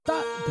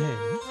den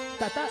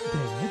da da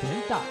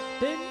den da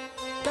den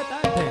da da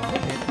den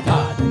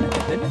da den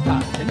da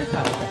den da den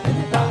da den da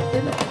den da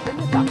den da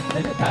den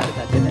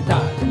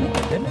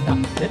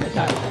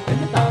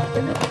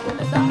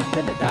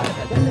da den da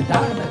den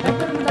da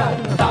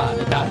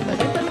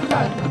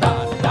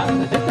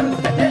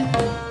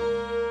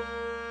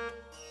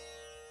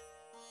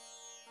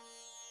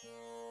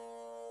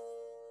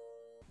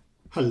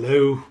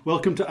Hello,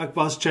 welcome to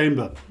Akbar's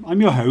Chamber.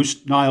 I'm your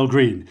host, Niall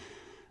Green.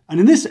 And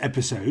in this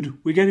episode,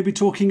 we're going to be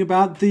talking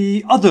about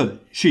the other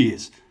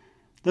Shi'is.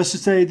 That's to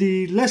say,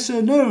 the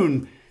lesser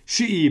known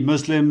Shi'i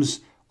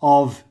Muslims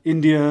of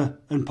India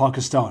and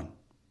Pakistan.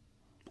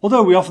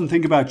 Although we often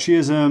think about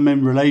Shi'ism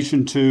in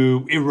relation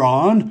to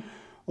Iran,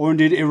 or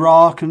indeed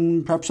Iraq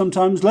and perhaps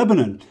sometimes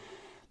Lebanon,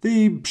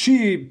 the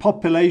Shi'i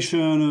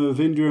population of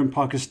India and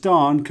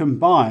Pakistan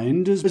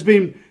combined has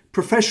been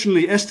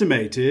professionally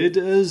estimated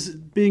as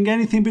being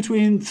anything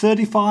between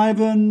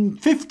 35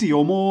 and 50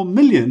 or more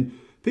million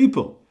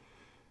people.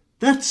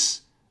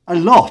 That's a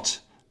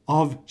lot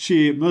of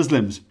Shi'i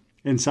Muslims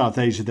in South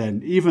Asia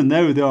then, even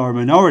though they are a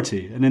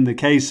minority, and in the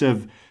case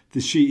of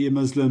the Shi'i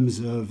Muslims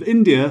of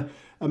India,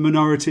 a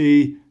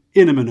minority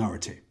in a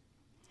minority.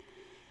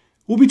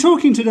 We'll be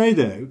talking today,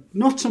 though,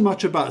 not so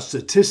much about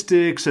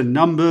statistics and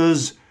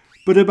numbers,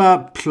 but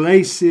about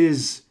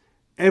places,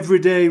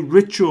 everyday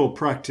ritual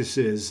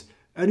practices,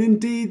 and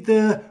indeed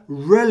the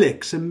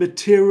relics and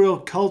material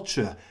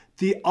culture,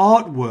 the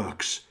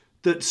artworks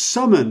that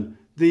summon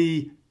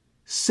the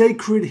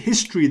sacred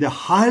history, the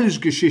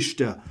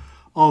Heilsgeschichte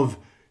of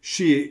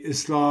Shi'i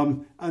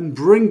Islam, and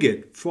bring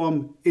it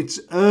from its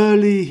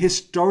early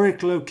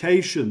historic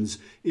locations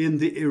in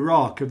the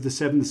Iraq of the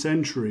 7th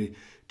century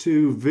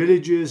to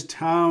villages,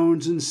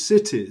 towns and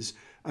cities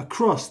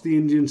across the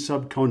Indian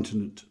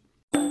subcontinent.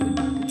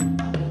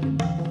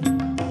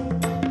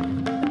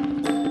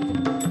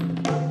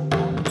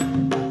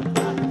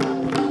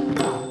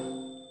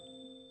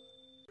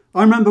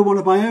 I remember one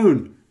of my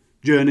own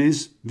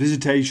journeys,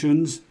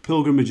 visitations,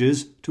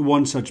 pilgrimages to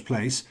one such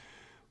place,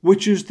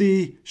 which is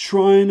the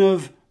shrine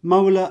of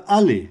Maula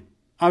Ali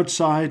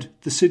outside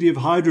the city of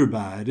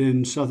Hyderabad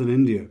in southern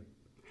India.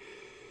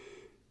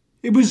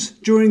 It was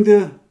during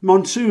the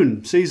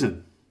monsoon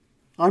season.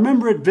 I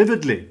remember it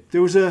vividly.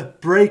 There was a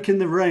break in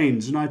the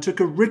rains and I took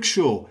a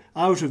rickshaw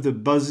out of the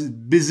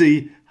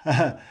busy,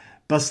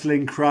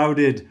 bustling,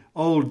 crowded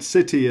old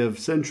city of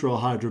central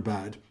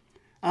Hyderabad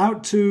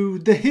out to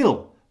the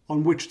hill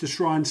on which the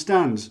shrine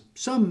stands,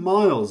 some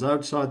miles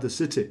outside the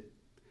city.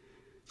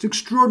 It's an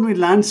extraordinary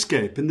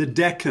landscape in the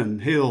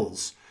Deccan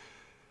hills.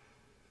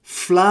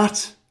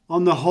 Flat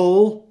on the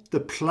whole, the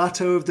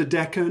plateau of the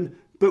Deccan,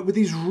 but with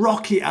these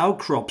rocky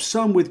outcrops,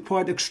 some with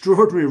quite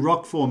extraordinary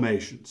rock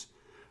formations.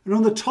 And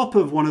on the top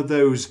of one of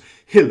those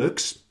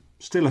hillocks,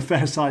 still a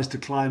fair size to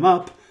climb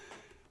up,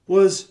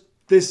 was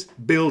this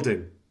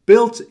building,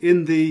 built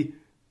in the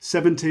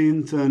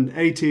 17th and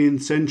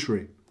 18th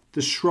century,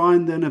 the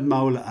shrine then of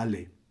Maula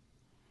Ali.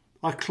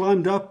 I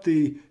climbed up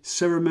the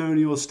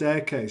ceremonial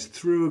staircase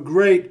through a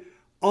great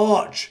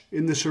arch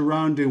in the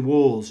surrounding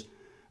walls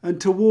and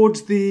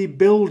towards the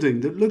building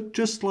that looked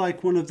just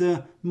like one of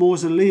the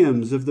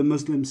mausoleums of the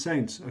Muslim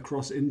saints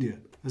across India.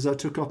 As I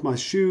took off my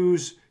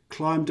shoes,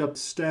 climbed up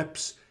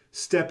steps,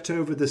 stepped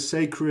over the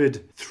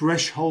sacred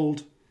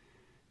threshold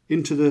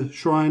into the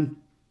shrine,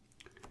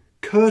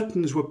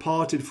 curtains were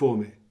parted for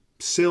me.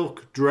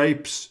 Silk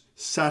drapes,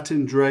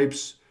 satin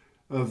drapes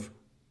of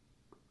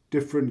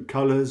different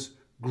colours,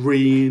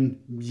 green,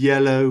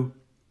 yellow,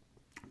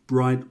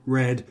 bright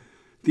red.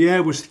 The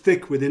air was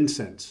thick with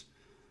incense.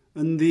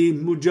 And the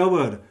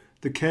mujawar,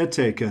 the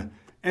caretaker,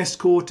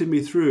 escorted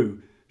me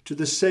through to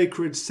the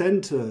sacred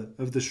centre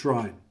of the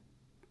shrine.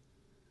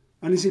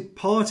 And as it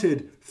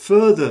parted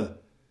further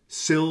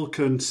silk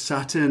and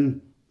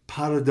satin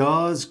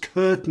pardas,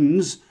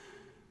 curtains,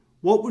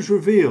 what was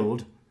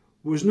revealed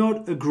was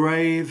not a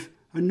grave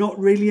and not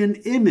really an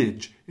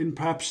image in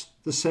perhaps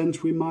the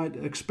sense we might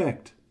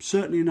expect.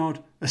 Certainly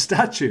not a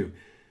statue.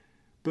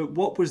 But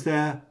what was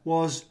there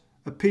was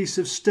a piece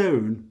of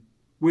stone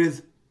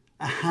with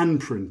a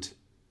handprint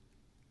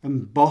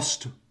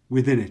embossed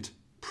within it,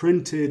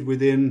 printed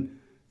within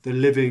the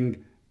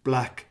living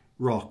black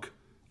rock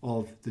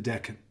of the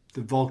Deccan,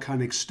 the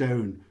volcanic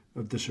stone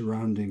of the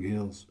surrounding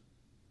hills.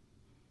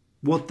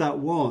 What that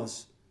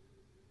was,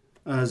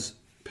 as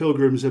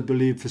pilgrims have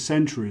believed for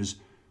centuries,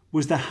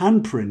 was the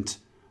handprint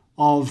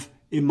of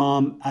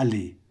Imam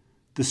Ali,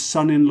 the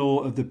son-in-law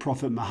of the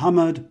Prophet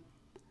Muhammad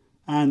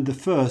and the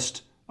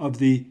first of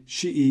the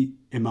Shi'i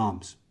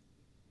Imams.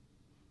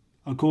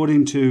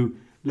 According to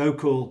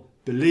local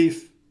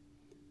belief,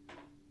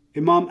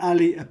 Imam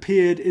Ali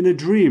appeared in a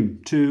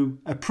dream to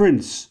a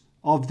prince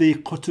of the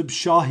Qutb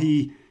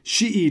Shahi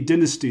Shi'i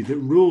dynasty that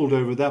ruled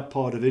over that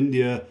part of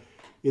India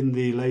in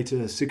the later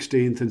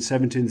 16th and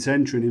 17th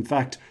century and in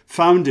fact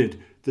founded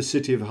the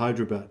city of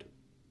Hyderabad.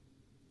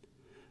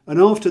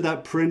 And after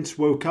that prince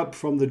woke up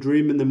from the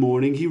dream in the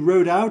morning, he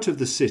rode out of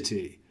the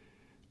city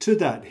to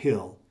that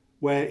hill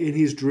where in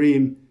his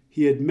dream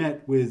he had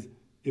met with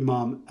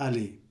Imam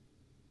Ali.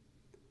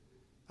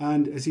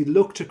 And as he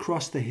looked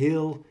across the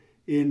hill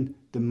in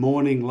the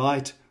morning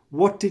light,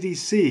 what did he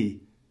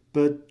see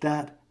but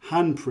that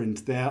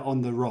handprint there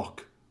on the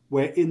rock,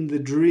 where in the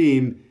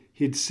dream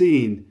he'd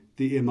seen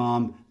the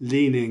Imam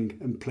leaning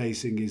and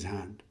placing his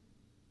hand.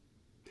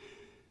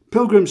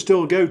 Pilgrims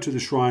still go to the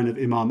shrine of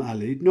Imam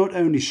Ali, not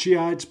only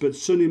Shiites but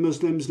Sunni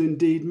Muslims and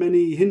indeed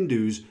many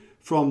Hindus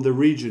from the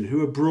region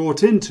who are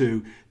brought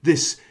into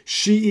this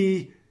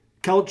Shi'i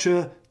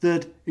culture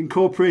that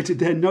incorporated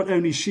then not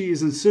only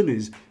Shias and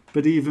Sunnis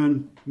but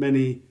even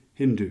many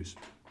Hindus.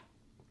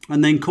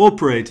 And they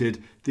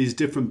incorporated these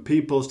different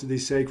peoples to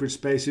these sacred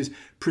spaces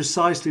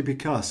precisely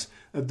because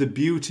of the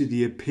beauty,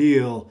 the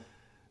appeal,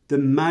 the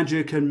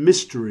magic and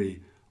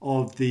mystery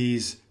of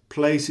these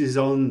places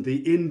on the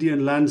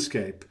Indian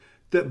landscape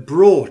that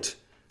brought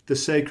the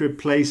sacred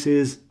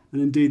places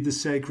and indeed the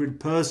sacred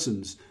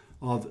persons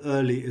of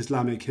early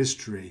Islamic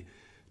history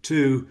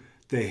to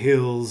the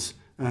hills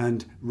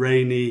and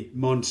rainy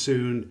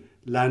monsoon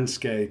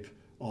landscape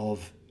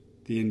of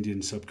the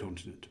Indian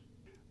subcontinent.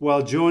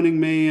 While joining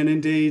me and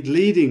indeed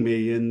leading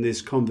me in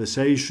this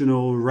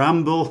conversational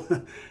ramble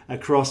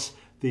across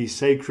the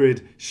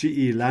sacred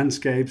Shi'i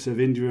landscapes of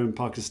India and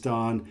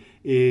Pakistan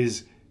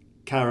is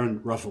Karen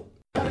Ruffle.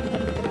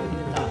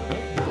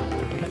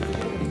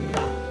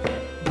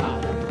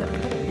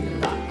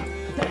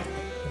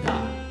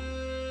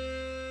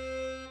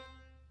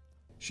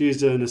 She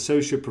is an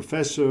associate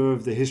professor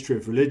of the history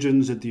of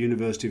religions at the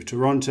University of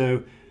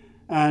Toronto,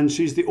 and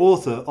she's the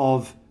author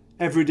of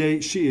Everyday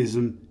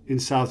Shi'ism in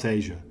South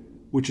Asia,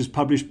 which was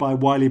published by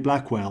Wiley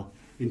Blackwell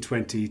in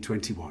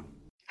 2021.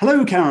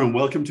 Hello, Karen.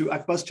 Welcome to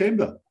Akbar's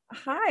Chamber.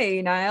 Hi,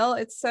 Niall.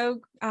 It's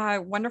so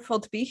wonderful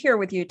to be here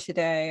with you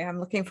today. I'm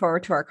looking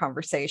forward to our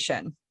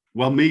conversation.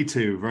 Well, me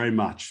too, very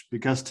much,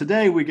 because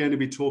today we're going to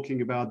be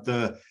talking about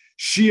the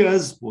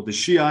Shias or the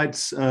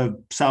Shiites of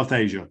South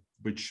Asia,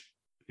 which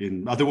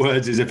in other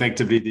words is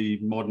effectively the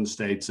modern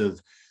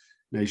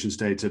nation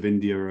states of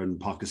India and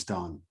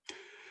Pakistan.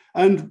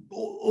 And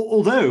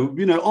although,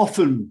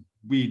 often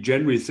we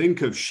generally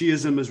think of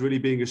Shiism as really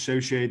being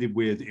associated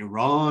with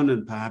Iran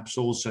and perhaps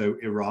also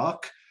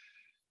Iraq,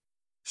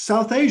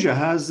 South Asia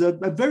has a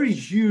very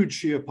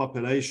huge Shia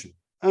population.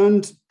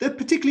 And they're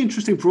particularly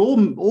interesting for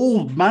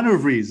all manner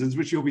of reasons,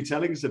 which you'll be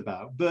telling us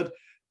about. But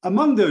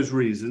among those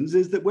reasons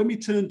is that when we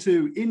turn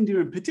to India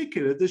in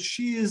particular, the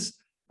Shias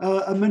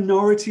are a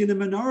minority in a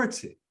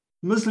minority.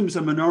 Muslims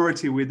are a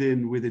minority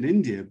within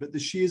India, but the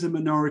Shias are a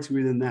minority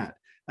within that.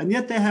 And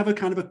yet they have a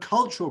kind of a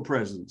cultural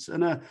presence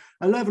and a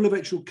level of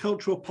actual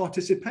cultural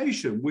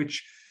participation,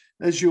 which,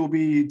 as you'll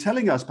be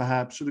telling us,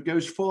 perhaps sort of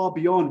goes far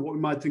beyond what we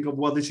might think of,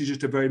 well, this is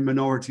just a very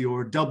minority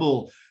or a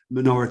double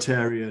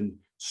minoritarian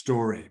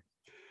story.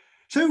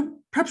 So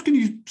perhaps can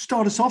you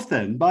start us off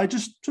then by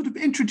just sort of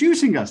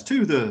introducing us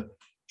to the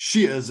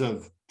Shias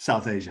of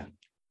South Asia?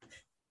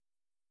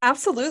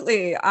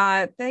 Absolutely.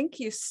 Thank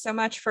you so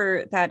much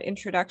for that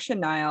introduction,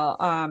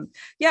 Niall.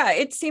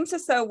 It seems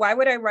as though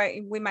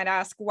we might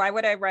ask, why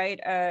would I write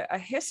a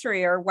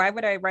history, or why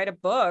would I write a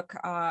book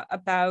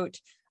about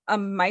a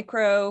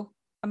micro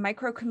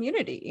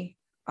community?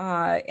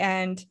 Yet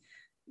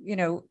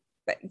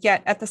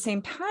at the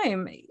same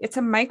time, it's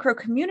a micro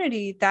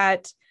community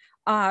that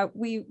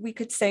we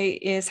could say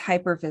is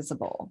hyper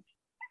visible.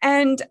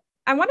 And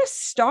I want to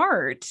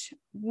start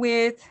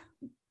with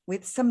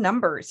some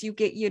numbers. You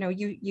gave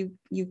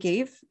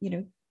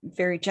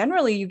very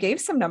generally, you gave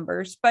some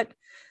numbers, but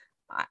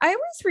I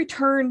always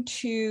return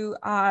to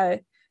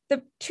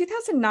the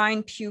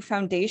 2009 Pew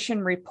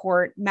Foundation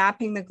report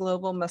mapping the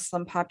global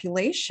Muslim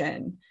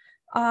population,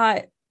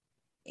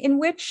 in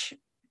which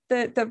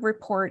the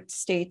report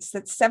states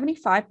that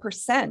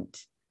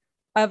 75%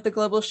 of the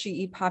global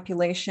Shi'i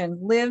population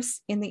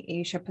lives in the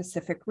Asia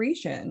Pacific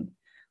region,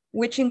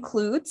 which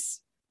includes,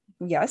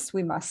 yes,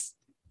 we must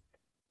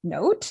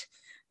note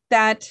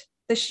that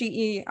the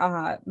Shi'i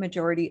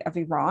majority of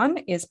Iran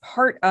is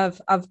part of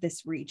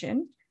this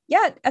region.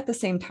 Yet at the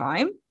same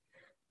time,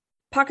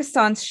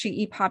 Pakistan's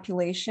Shi'i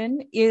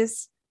population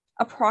is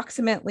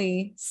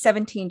approximately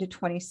 17 to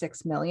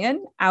 26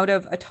 million out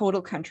of a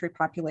total country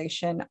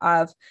population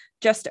of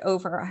just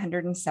over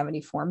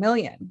 174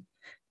 million.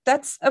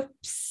 That's a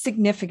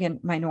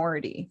significant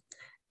minority.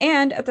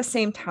 And at the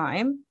same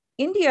time,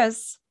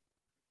 India's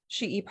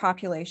Shi'i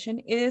population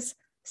is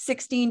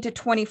 16 to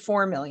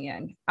 24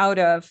 million out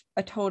of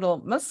a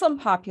total Muslim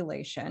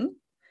population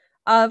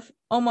of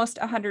almost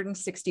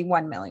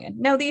 161 million.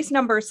 Now, these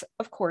numbers,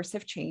 of course,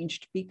 have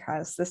changed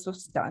because this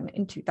was done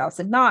in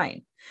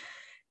 2009.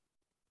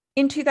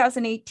 In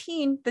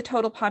 2018, the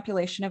total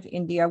population of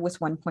India was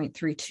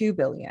 1.32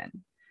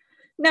 billion.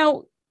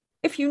 Now,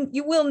 if you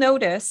will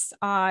notice,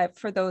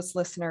 for those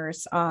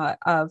listeners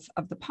of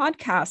the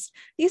podcast,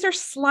 these are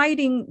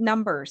sliding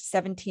numbers: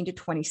 17 to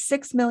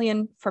 26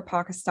 million for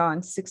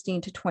Pakistan,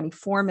 16 to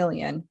 24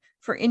 million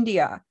for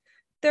India.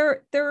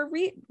 There are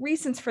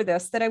reasons for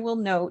this that I will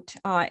note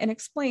and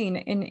explain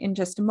in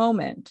just a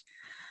moment.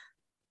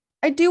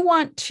 I do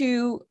want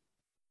to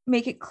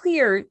make it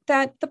clear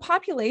that the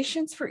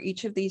populations for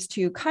each of these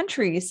two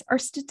countries are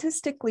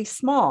statistically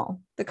small.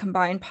 The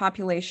combined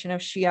population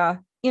of Shia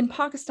in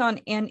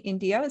Pakistan and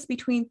India is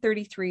between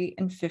 33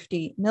 and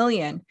 50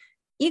 million,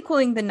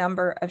 equaling the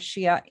number of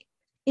Shia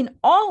in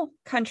all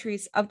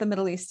countries of the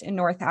Middle East and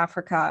North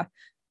Africa.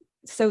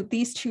 So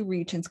these two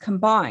regions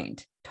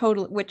combined,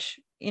 total, which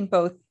in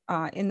both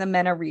in the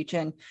MENA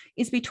region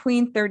is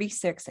between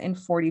 36 and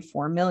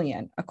 44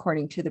 million,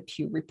 according to the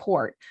Pew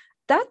report.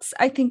 That's,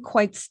 I think,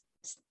 quite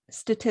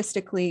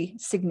statistically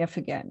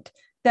significant,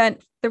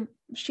 that the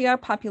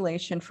Shia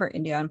population for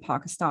India and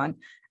Pakistan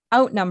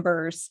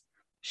outnumbers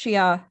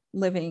Shia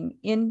living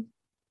in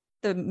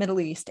the Middle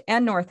East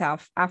and North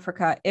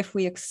Africa if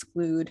we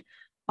exclude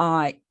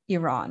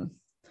Iran.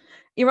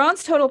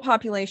 Iran's total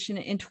population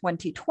in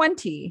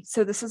 2020,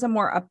 so this is a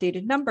more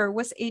updated number,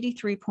 was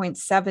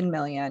 83.7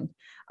 million,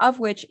 of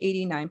which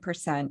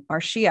 89% are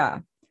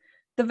Shia.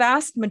 The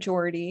vast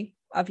majority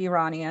of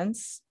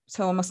Iranians,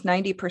 so almost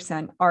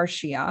 90%, are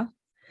Shia,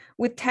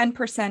 with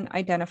 10%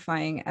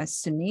 identifying as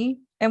Sunni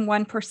and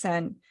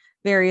 1%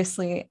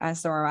 variously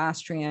as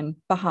Zoroastrian,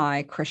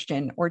 Baha'i,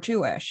 Christian, or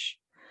Jewish.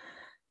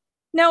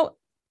 Now,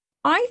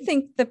 I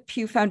think the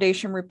Pew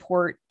Foundation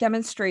report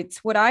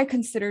demonstrates what I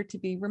consider to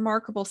be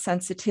remarkable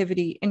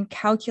sensitivity in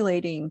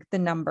calculating the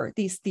number,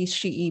 these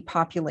Shi'i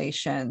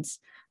populations.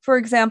 For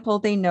example,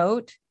 they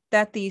note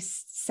that the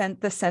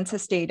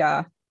census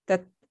data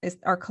that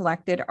are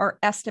collected are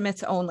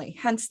estimates only,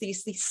 hence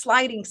these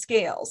sliding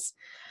scales,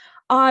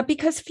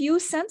 because few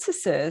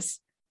censuses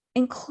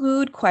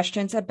include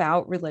questions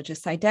about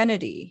religious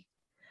identity.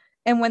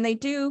 And when they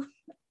do,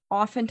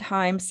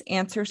 oftentimes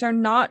answers are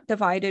not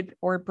divided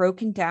or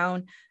broken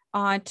down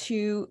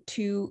to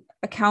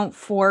account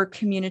for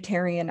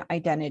communitarian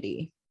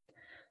identity.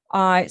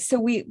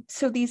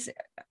 So these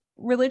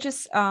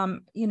religious,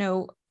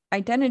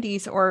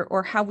 identities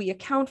or how we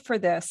account for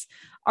this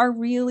are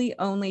really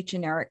only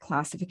generic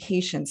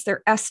classifications.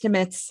 They're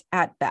estimates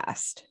at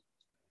best.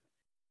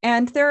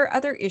 And there are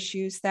other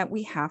issues that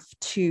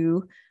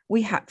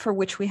for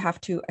which we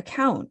have to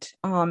account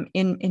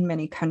in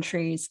many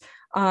countries.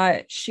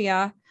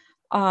 Shia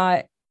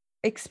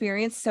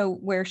experience, so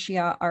where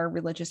Shia are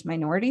religious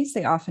minorities,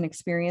 they often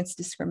experience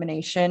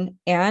discrimination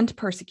and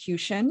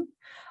persecution.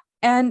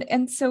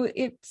 And so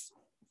it's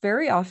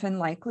very often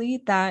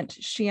likely that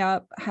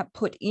Shia have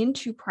put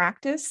into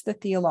practice the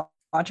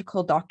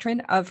theological doctrine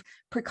of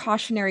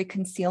precautionary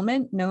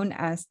concealment known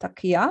as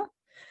taqiyya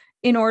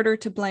in order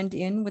to blend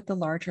in with the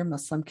larger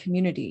Muslim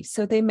community.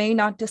 So they may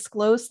not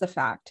disclose the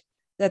fact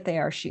that they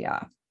are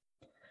Shia,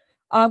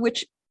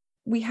 which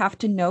we have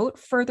to note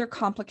further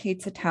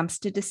complicates attempts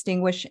to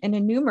distinguish and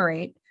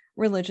enumerate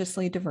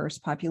religiously diverse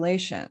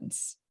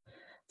populations.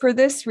 For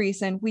this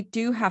reason, we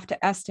do have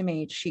to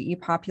estimate Shi'i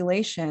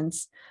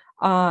populations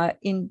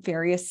in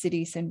various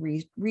cities and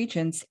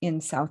regions in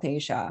South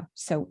Asia,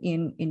 so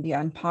in India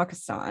and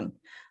Pakistan,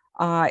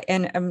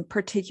 and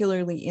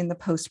particularly in the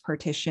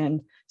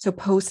post-partition, so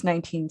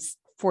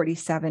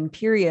post-1947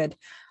 period,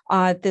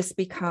 this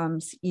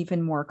becomes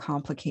even more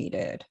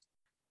complicated.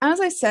 As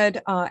I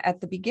said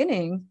at the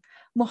beginning,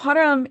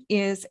 Muharram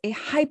is a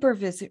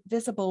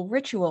hyper-visible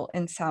ritual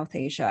in South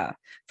Asia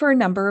for a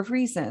number of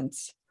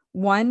reasons.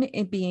 One,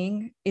 it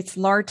being its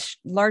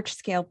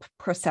large-scale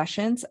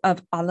processions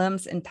of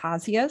alams and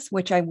taziyas,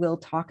 which I will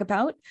talk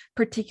about,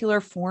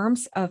 particular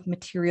forms of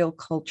material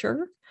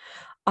culture,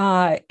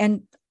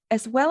 and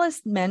as well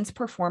as men's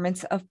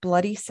performance of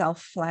bloody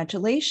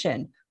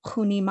self-flagellation,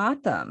 khuni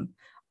matam,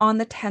 on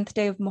the 10th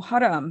day of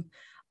Muharram,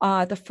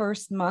 the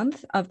first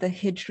month of the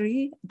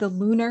Hijri, the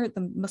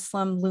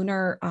Muslim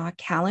lunar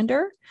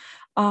calendar.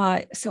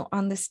 So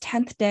on this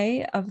 10th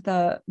day of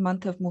the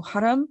month of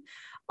Muharram,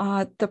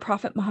 the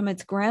Prophet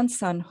Muhammad's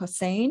grandson,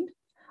 Hussein,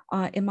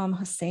 Imam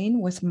Hussein,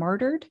 was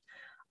murdered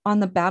on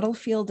the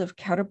battlefield of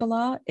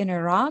Karbala in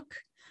Iraq.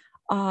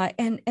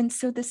 And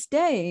so this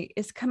day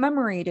is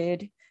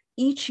commemorated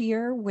each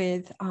year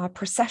with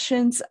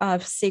processions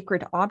of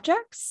sacred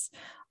objects.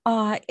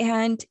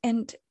 And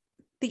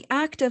the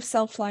act of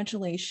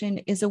self-flagellation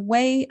is a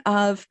way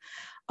of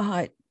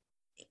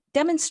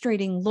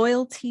demonstrating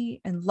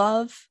loyalty and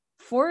love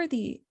for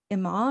the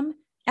Imam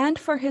and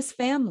for his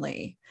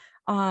family.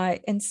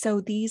 And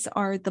so these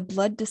are the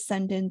blood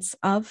descendants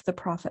of the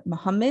Prophet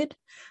Muhammad,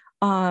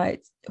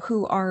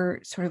 who are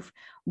sort of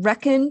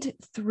reckoned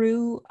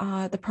through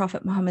the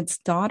Prophet Muhammad's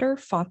daughter,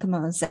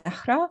 Fatima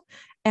Zahra,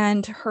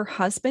 and her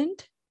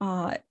husband,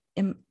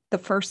 the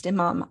first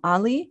Imam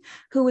Ali,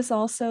 who was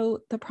also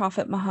the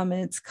Prophet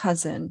Muhammad's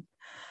cousin.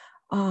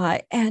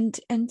 And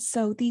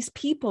so these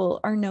people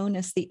are known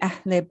as the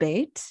Ahle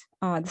Bayt.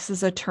 This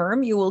is a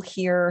term you will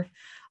hear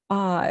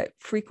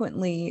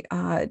frequently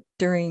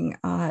during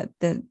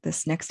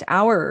this next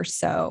hour or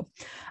so.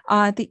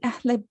 The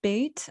Ahle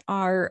Bayt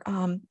are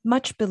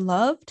much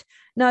beloved,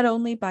 not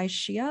only by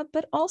Shia,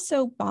 but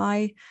also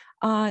by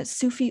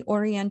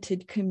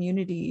Sufi-oriented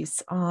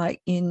communities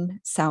in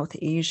South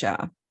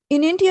Asia.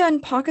 In India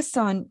and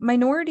Pakistan,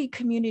 minority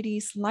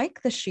communities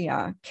like the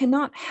Shia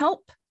cannot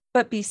help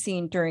but be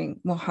seen during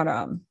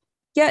Muharram.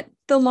 Yet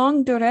the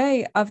longue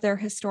durée of their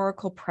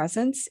historical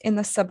presence in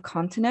the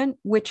subcontinent,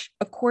 which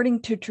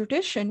according to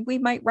tradition, we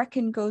might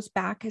reckon goes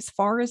back as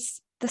far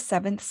as the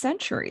 7th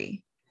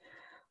century.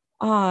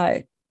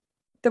 The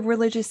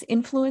religious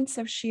influence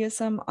of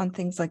Shi'ism on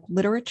things like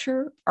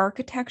literature,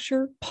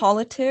 architecture,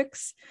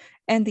 politics,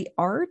 and the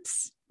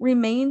arts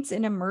remains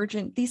an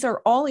emergent, these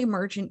are all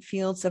emergent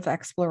fields of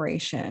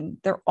exploration.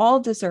 They're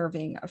all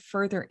deserving of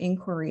further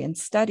inquiry and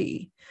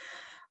study.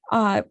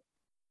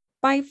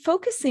 By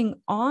focusing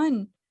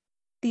on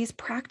these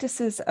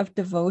practices of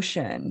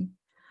devotion,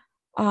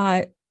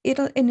 it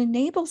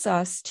enables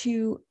us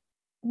to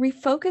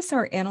refocus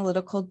our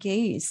analytical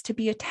gaze, to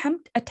be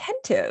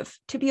attentive,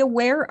 to be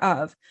aware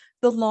of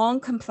the long,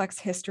 complex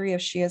history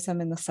of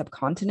Shi'ism in the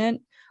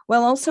subcontinent,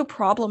 while also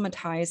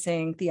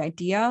problematizing the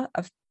idea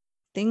of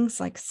things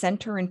like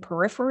center and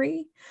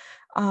periphery,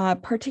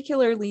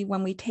 particularly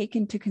when we take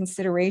into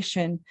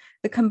consideration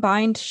the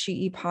combined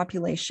Shi'i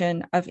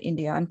population of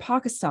India and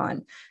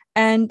Pakistan.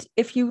 And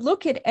if you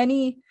look at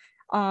any,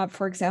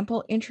 for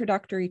example,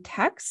 introductory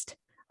text,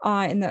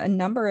 a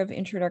number of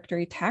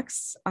introductory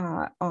texts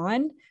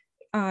on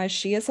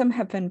Shi'ism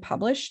have been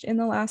published in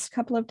the last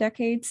couple of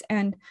decades.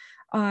 And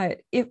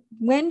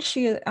when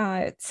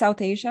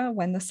South Asia,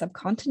 when the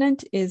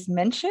subcontinent is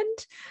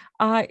mentioned,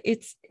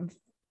 it's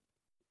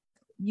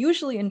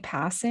usually in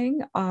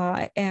passing,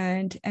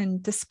 and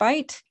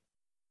despite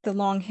the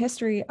long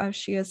history of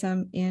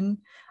Shi'ism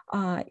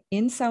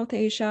in South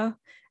Asia,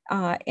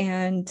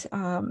 and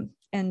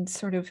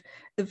sort of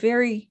the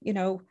very,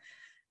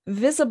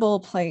 visible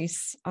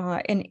place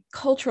and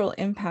cultural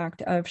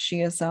impact of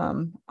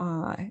Shi'ism,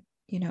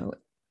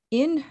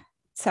 in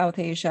South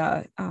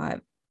Asia,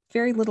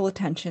 very little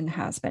attention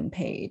has been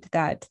paid.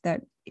 That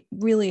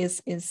really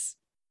is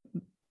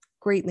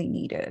greatly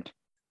needed.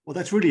 Well,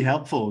 that's really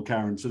helpful,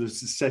 Karen, sort of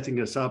setting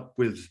us up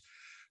with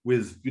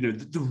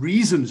the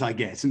reasons, I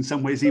guess, in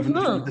some ways, even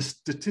the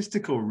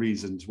statistical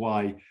reasons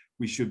why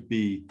we should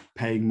be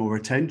paying more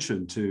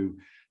attention to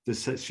the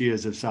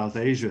Shias of South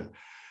Asia.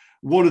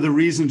 One of the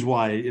reasons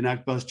why in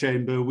Akbar's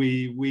Chamber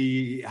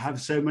we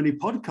have so many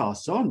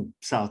podcasts on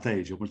South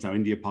Asia, what's now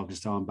India,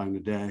 Pakistan,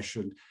 Bangladesh,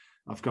 and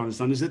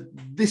Afghanistan, is that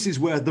this is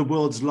where the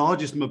world's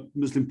largest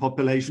Muslim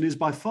population is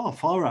by far,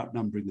 far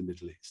outnumbering the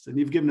Middle East. And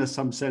you've given us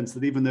some sense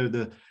that even though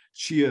the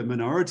Shia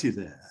minority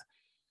there,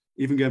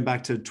 even going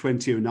back to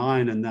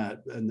 2009 and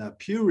that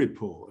Pew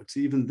report,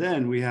 even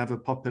then we have a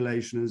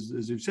population,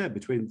 as you've said,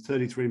 between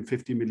 33 and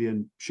 50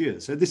 million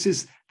Shias. So this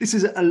is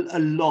a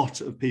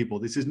lot of people.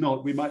 This is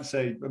not, we might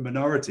say, a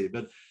minority,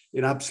 but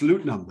in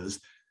absolute numbers,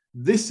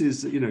 this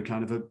is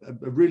kind of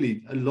a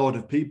really a lot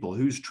of people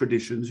whose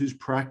traditions, whose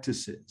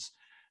practices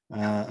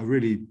are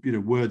really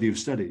worthy of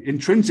study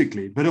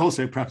intrinsically, but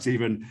also perhaps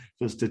even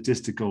for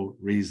statistical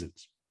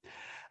reasons.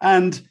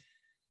 And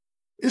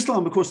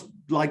Islam, of course,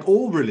 like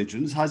all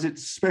religions, has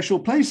its special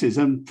places.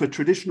 And for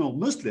traditional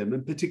Muslim,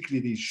 and particularly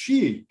these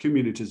Shi'i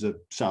communities of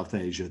South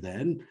Asia,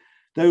 then,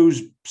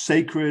 those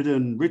sacred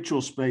and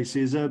ritual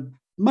spaces are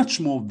much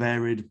more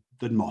varied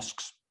than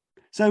mosques.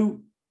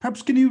 So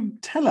perhaps can you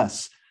tell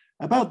us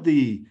about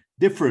the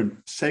different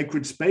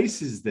sacred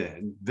spaces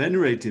then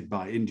venerated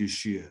by Indian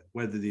Shia,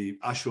 whether the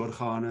Ashwar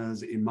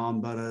Khanas,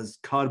 Imambaras,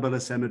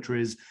 Karbala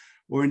cemeteries,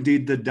 or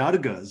indeed the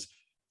dargahs,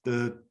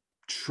 the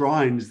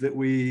shrines that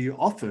we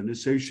often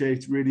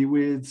associate really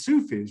with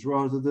Sufis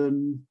rather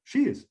than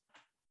Shias?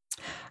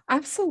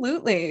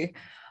 Absolutely.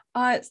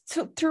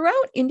 So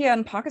throughout India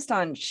and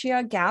Pakistan,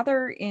 Shia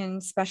gather in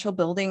special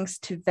buildings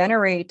to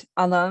venerate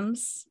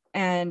alams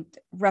and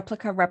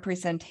replica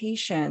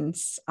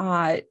representations,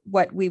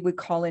 what we would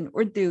call in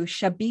Urdu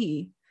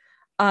shabi,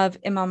 of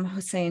Imam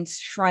Hussein's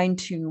shrine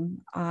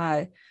tomb,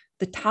 the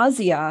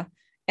tazia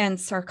and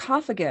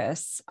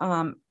sarcophagus.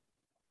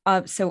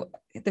 So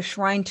the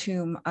shrine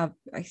tomb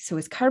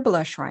his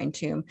Karbala shrine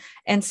tomb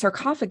and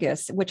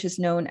sarcophagus, which is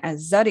known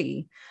as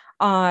Zari,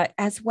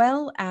 as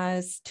well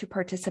as to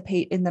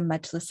participate in the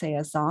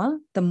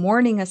Majlis-e-Azan, the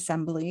morning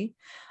assembly,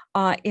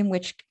 in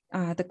which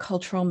the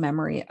cultural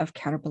memory of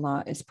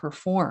Karbala is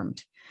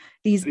performed.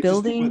 These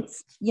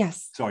buildings,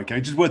 yes. Sorry,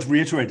 Karen, just worth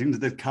reiterating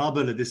that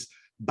Karbala, this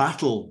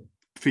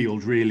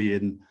battlefield really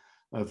in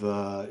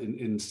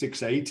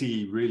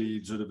 680,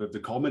 really sort of the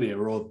Common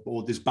Era,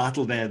 or this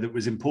battle there that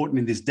was important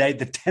in this day,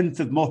 the 10th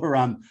of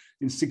Muharram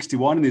in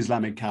 61 in the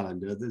Islamic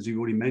calendar, as you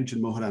already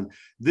mentioned, Muharram.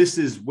 This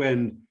is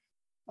when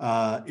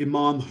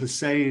Imam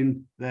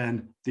Hussein,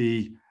 then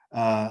the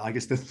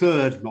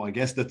third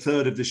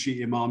of the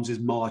Shi'i Imams, is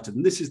martyred.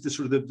 And this is the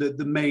sort of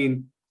the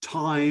main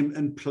time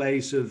and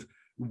place of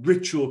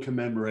ritual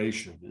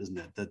commemoration, isn't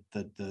it,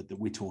 that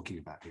we're talking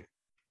about here?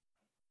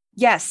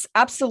 Yes,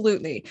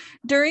 absolutely.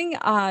 During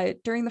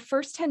the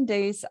first 10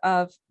 days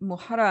of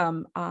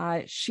Muharram,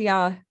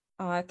 Shia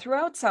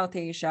throughout South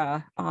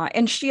Asia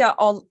and Shia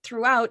all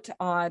throughout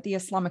the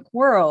Islamic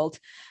world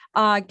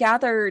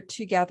gather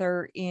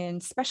together in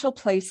special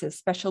places,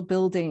 special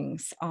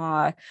buildings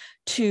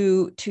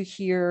to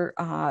hear,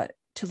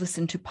 to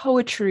listen to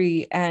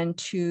poetry and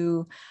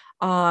to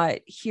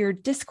hear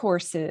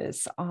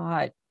discourses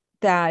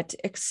that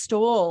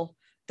extol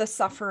the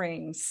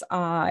sufferings.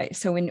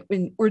 So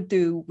in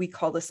Urdu, we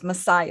call this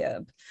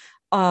masayib.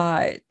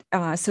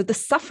 So the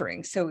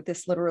suffering. So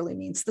this literally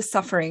means the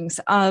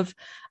sufferings of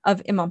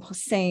Imam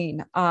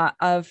Hussein,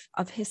 of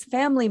his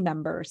family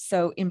members.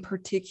 So in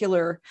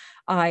particular,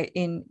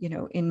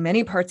 in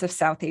many parts of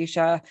South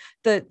Asia,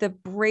 the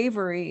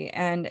bravery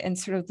and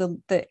sort of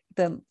the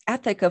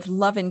ethic of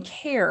love and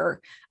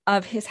care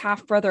of his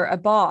half brother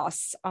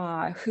Abbas,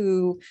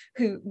 who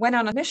went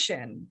on a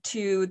mission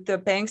to the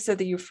banks of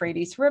the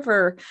Euphrates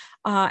River,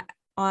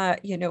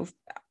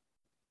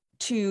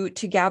 to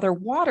gather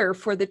water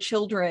for the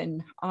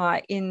children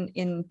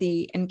in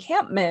the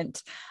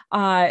encampment,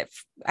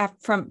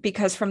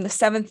 because from the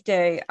seventh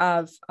day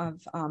of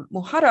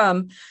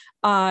Muharram,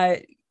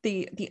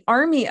 the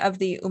army of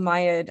the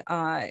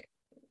Umayyad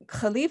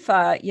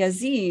Khalifa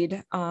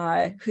Yazid,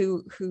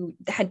 who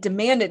had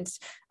demanded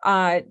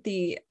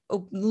the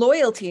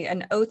loyalty,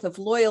 an oath of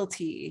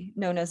loyalty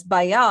known as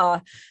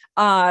bayah,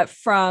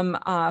 from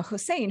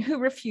Hussein, who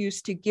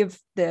refused to give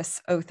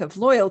this oath of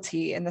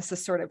loyalty. And this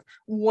is sort of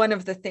one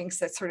of the things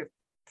that sort of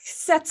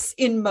sets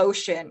in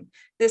motion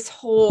this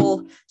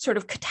whole sort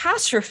of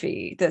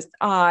catastrophe, this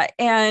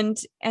and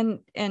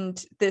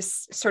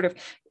this sort of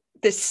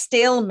this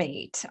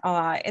stalemate,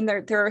 and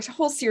there are a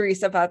whole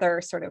series of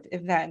other sort of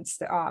events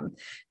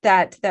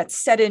that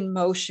set in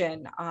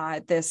motion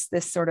this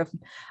sort of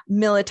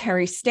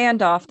military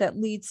standoff that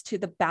leads to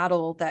the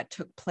battle that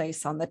took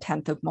place on the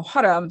 10th of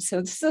Muharram.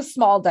 So this is a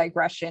small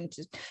digression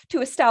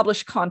to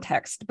establish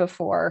context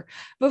before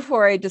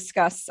I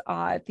discuss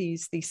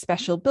these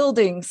special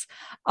buildings.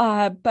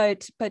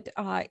 But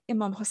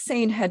Imam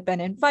Hussein had been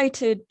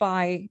invited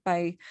by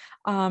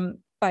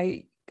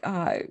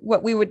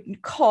what we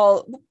would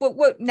call,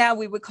 what now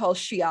we would call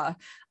Shia,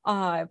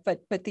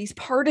 but these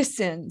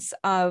partisans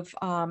of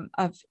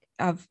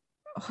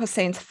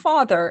Hussein's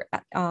father,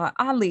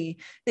 Ali.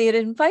 They had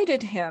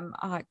invited him,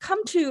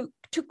 come to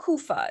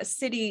Kufa, a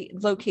city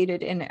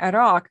located in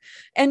Iraq,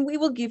 and we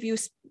will give you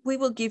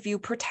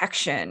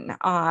protection.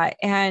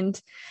 And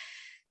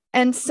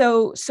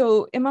so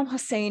Imam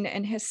Hussein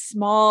and his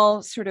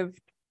small sort of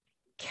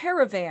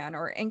caravan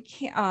or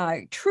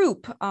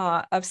troop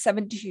of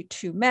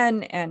 72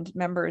 men and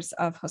members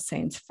of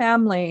Hussein's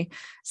family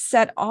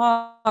set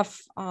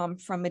off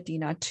from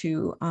Medina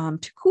to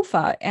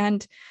Kufa,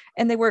 and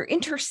they were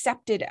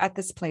intercepted at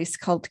this place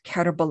called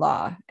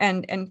Karbala.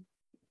 And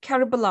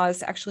Karbala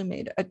is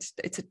actually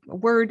it's a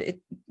word,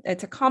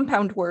 it's a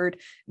compound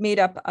word made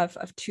up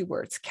of two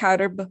words,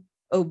 Karb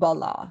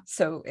Obala.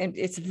 So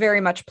it's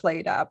very much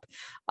played up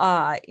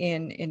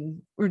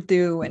in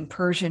Urdu and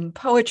Persian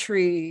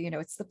poetry.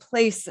 It's the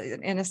place,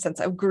 in a sense,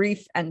 of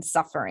grief and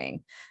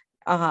suffering.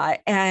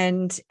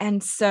 And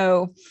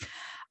so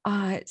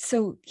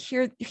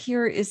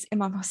here is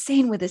Imam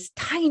Hussein with his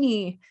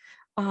tiny,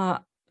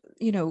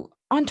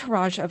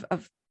 entourage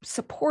of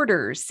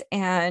supporters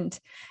and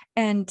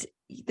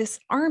this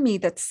army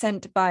that's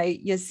sent by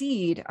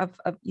Yazid of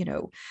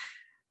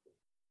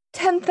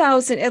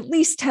 10,000, at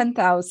least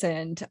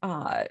 10,000,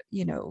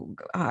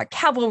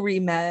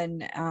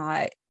 cavalrymen,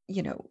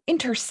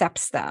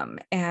 intercepts them,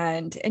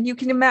 and you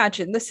can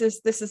imagine this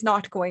is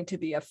not going to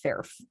be a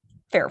fair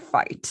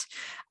fight,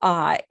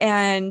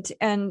 and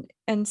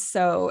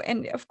so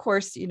of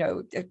course,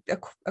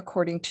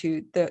 according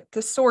to the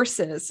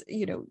sources,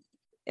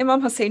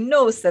 Imam Hussein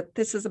knows that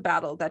this is a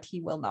battle that he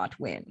will not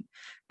win,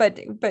 but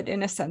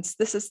in a sense,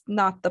 this is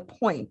not the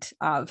point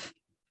of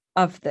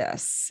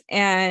this.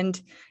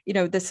 And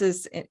this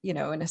is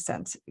in a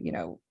sense,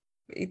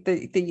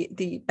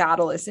 the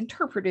battle is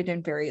interpreted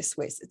in various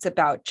ways. It's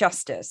about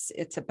justice,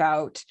 it's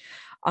about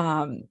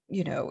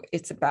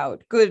it's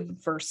about good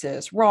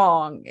versus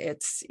wrong.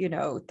 It's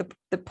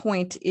the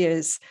point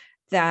is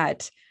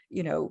that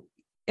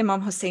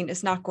Imam Hussein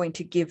is not going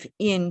to give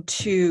in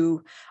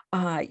to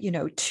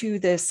to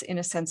this, in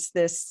a sense,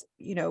 this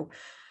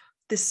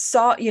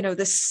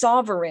this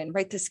sovereign,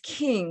 right, this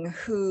king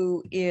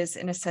who is,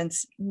 in a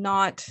sense,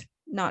 not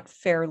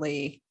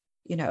fairly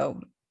the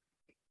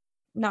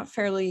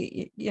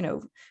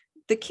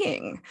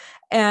king,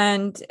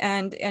 and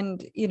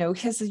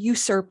has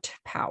usurped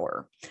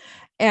power,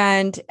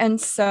 and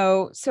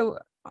so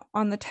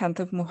on the 10th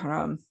of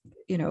Muharram,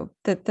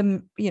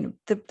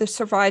 the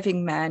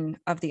surviving men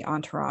of the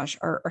entourage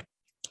are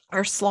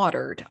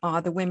slaughtered.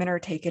 The women are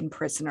taken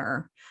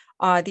prisoner.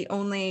 The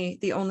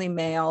only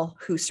male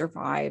who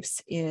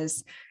survives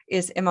is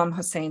Imam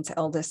Hussein's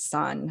eldest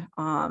son,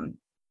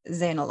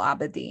 Zain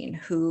al-Abidin,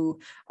 who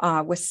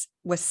was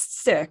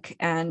sick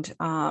and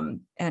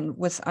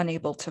was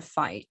unable to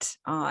fight,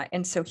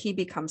 and so he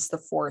becomes the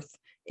fourth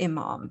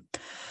imam.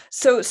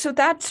 So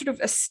that sort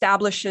of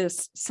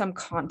establishes some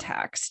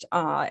context,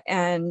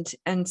 and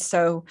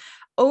so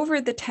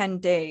over the 10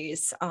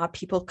 days,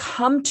 people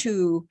come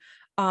to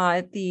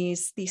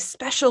these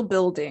special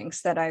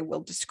buildings that I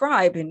will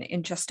describe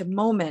in just a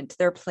moment.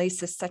 They're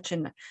places such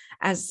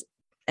as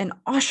an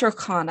Ashur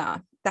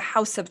Khana, the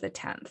House of the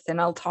Tenth. And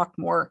I'll talk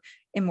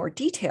in more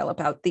detail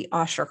about the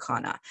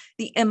Ashrkhana,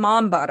 the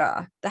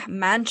Imambara, the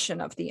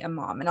mansion of the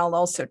Imam. And I'll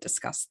also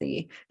discuss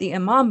the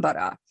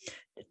Imambara.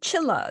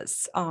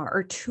 Chillas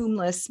are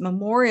tombless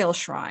memorial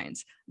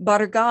shrines,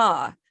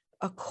 Bargah,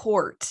 a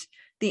court,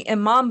 the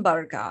Imam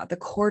Bargah, the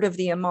court of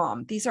the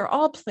Imam. These are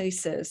all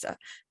places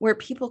where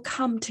people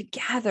come to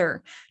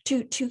gather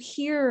to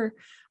hear,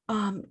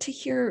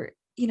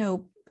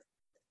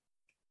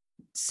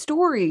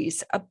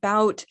 stories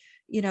about,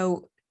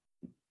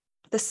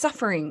 the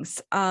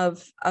sufferings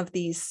of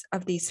these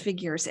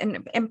figures,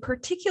 and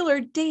particular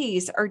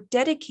days are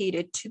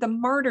dedicated to the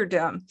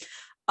martyrdom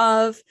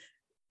of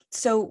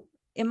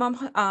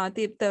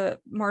the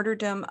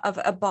martyrdom of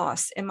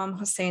Abbas, Imam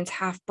Hussein's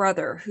half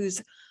brother,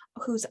 whose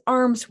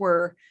arms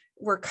were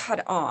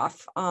cut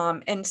off,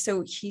 and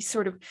so he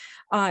sort of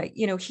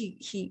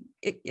he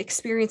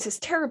experiences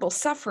terrible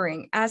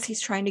suffering as he's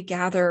trying to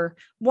gather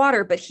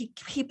water, but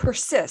he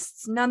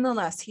persists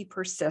nonetheless. He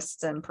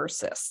persists and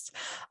persists.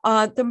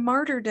 The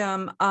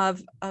martyrdom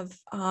of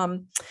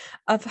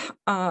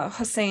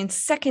Hussein's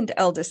second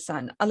eldest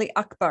son, Ali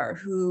Akbar,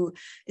 who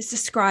is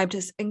described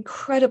as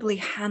incredibly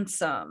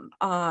handsome.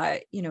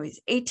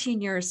 He's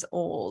 18 years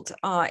old,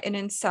 and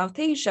in South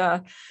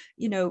Asia,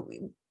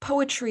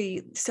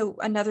 poetry. So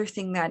another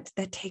thing that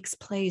takes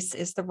place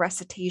is the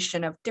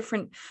recitation of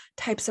different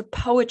types of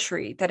poetry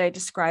that I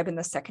describe in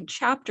the second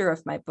chapter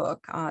of my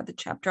book, the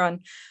chapter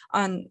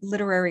on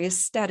literary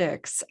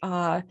aesthetics.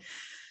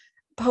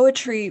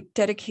 Poetry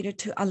dedicated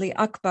to Ali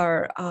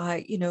Akbar,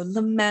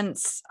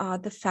 laments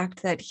the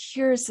fact that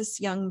here's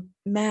this young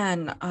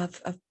man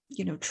of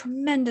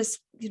tremendous,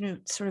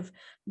 sort of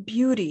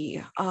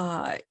beauty,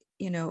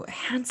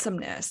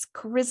 handsomeness,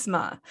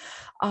 charisma,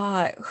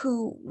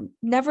 who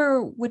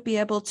never would be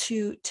able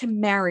to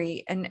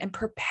marry and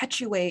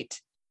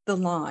perpetuate the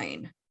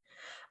line.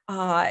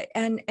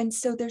 And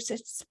so there's a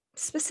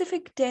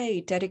specific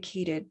day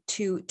dedicated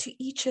to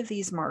each of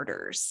these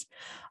martyrs.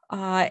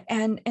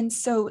 And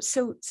so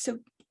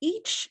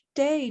each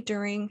day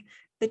during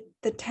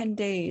the 10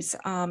 days,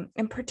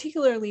 and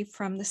particularly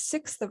from the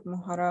 6th of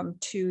Muharram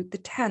to the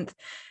 10th,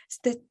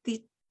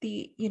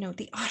 the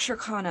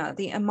Ashrkhana,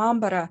 the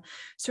Imambara,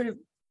 sort of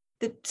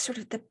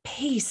the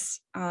pace,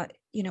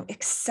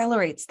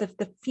 accelerates.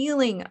 The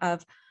feeling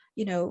of,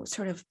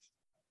 sort of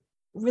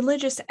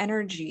religious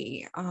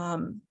energy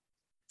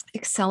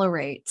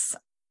accelerates.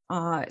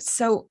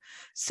 So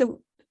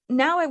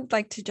now I would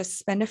like to just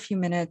spend a few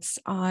minutes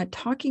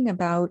talking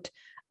about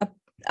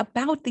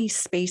these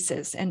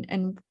spaces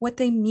and what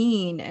they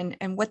mean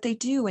and what they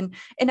do and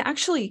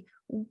actually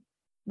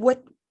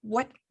what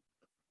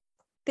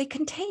they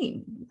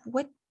contain.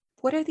 What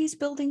are these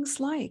buildings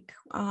like?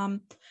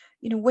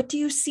 What do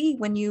you see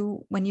when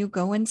you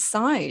go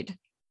inside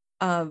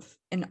of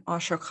an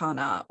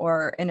Ashrkhana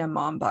or an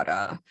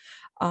Imambara?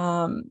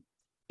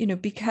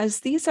 Because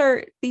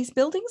these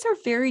buildings are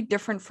very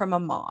different from a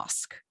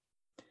mosque.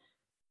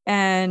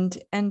 And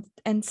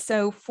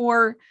so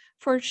for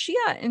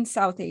Shia in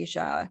South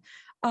Asia,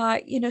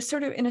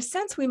 sort of in a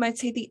sense, we might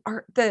say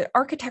the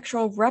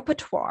architectural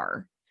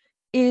repertoire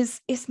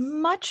is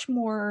much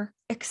more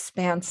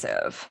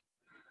expansive,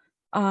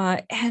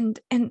 and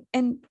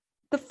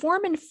the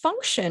form and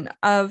function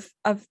of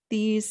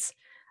these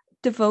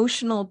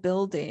devotional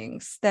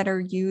buildings that are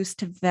used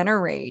to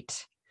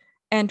venerate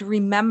and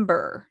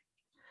remember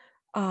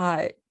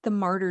the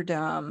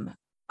martyrdom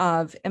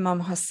of Imam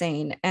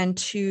Hussein and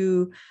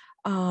to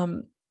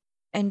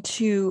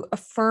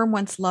affirm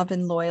one's love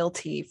and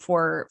loyalty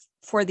for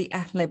the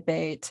Ahl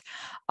Bayt.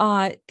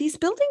 These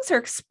buildings are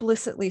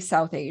explicitly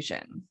South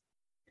Asian.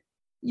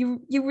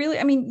 You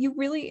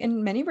really,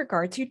 in many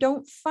regards, you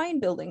don't find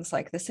buildings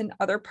like this in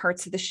other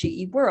parts of the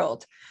Shi'i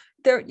world.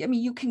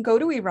 You can go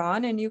to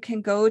Iran and you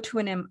can go to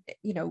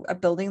a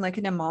building like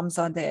an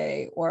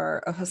Imamzadeh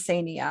or a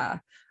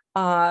Husseiniya,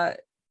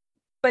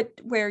 but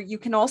where you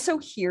can also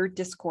hear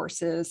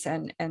discourses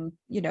and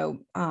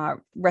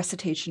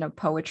recitation of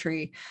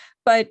poetry.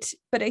 But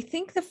I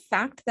think the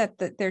fact that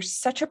there's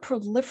such a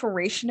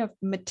proliferation of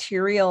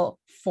material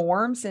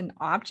forms and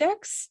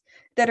objects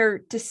that are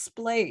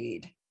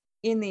displayed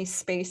in these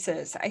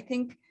spaces, I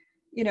think,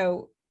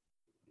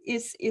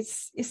 is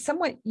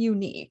somewhat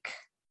unique.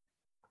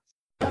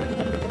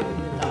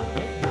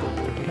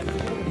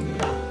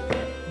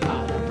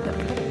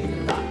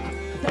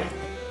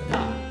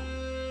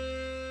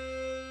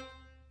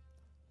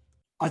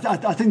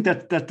 I think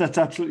that's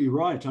absolutely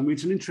right.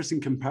 It's an interesting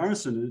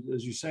comparison,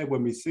 as you say,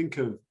 when we think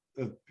of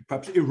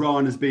perhaps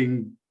Iran as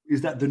being,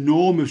 is that the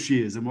norm of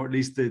Shiism, or at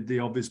least the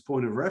obvious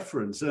point of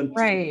reference? And,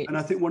 right. And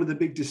I think one of the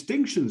big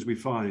distinctions we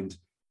find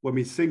when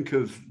we think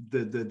of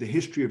the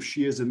history of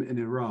Shiism in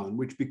Iran,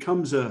 which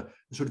becomes a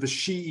sort of a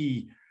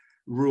Shi'i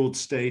ruled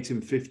state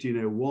in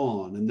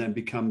 1501, and then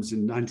becomes in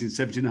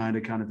 1979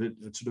 a kind of a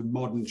sort of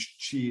modern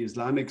Shi'i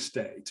Islamic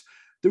state.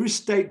 There is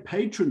state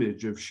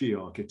patronage of Shi'i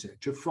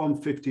architecture from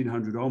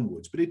 1500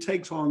 onwards, but it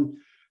takes on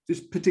this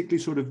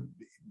particularly sort of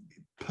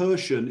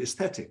Persian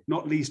aesthetic,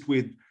 not least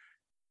with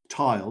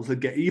tiles that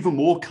get even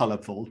more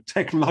colorful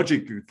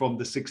technologically from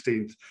the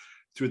 16th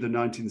through the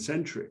 19th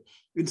century.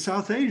 In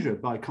South Asia,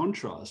 by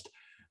contrast,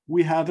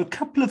 we have a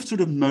couple of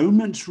sort of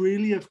moments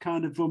really of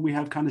kind of when we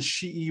have kind of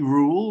Shi'i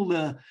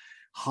rule,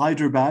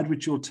 Hyderabad,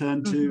 which you'll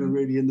turn to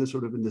really in the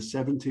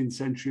 17th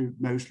century,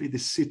 mostly the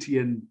city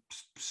in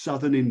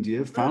southern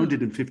India,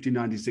 founded in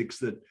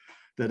 1596,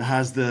 that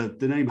has the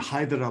name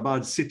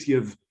Hyderabad, city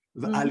of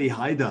Ali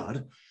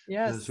Haidar,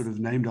 sort of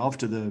named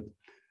after the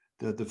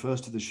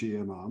first of the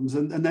Shia Imams,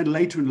 and then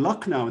later in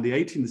Lucknow in the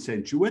 18th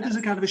century, where there's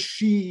a kind of a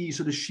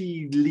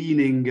Shi'i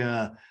leaning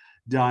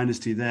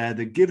dynasty there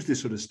that gives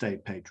this sort of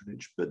state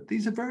patronage. But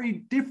these are very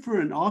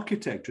different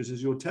architectures,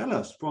 as you'll tell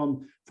us,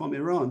 from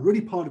Iran,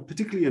 really part of,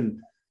 particularly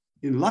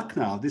in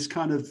Lucknow, this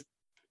kind of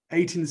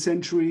 18th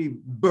century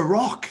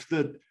Baroque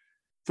that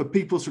for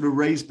people sort of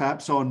raised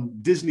perhaps on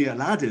Disney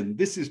Aladdin,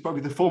 this is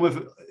probably the form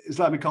of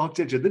Islamic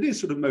architecture that is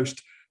sort of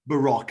most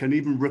Baroque and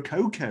even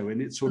Rococo in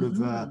its sort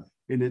of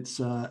in its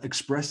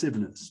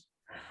expressiveness.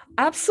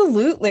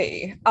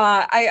 Absolutely.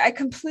 I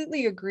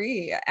completely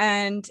agree.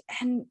 And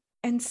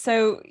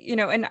so,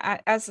 and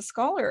as a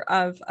scholar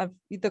of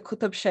the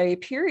Qutb Shahi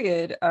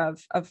period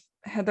of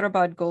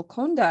Hyderabad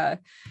Golconda,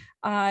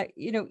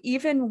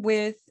 even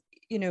with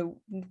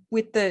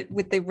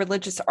the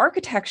religious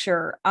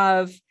architecture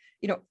of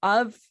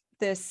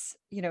this,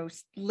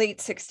 late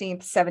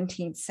 16th,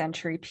 17th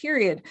century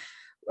period,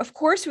 of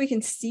course, we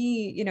can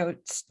see,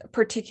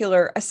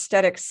 particular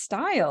aesthetic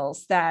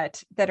styles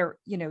that are,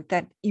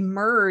 that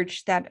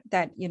emerge,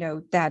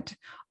 that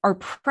are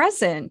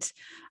present.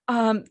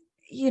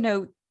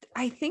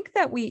 I think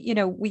that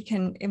we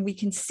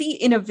can see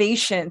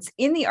innovations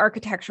in the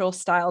architectural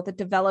style that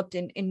developed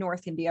in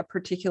North India,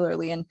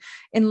 particularly in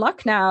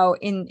Lucknow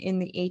in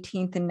the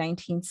 18th and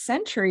 19th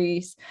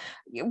centuries.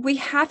 We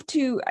have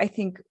to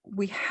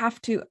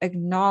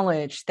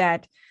acknowledge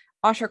that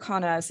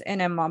Ashokanas and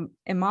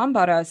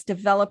Imambaras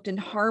developed in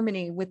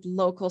harmony with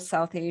local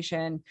South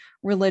Asian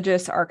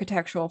religious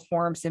architectural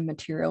forms and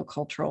material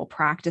cultural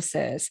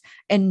practices,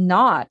 and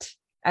not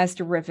as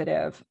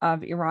derivative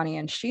of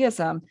Iranian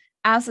Shiism,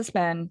 as has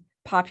been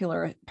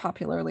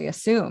popularly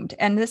assumed.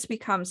 And this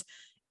becomes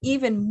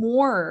even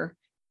more,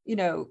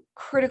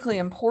 critically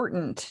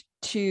important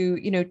to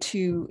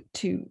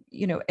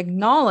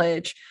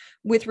acknowledge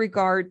with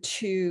regard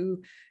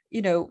to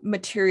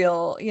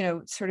material,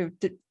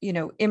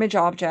 image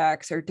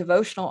objects or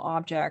devotional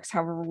objects,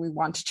 however we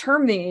want to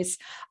term these,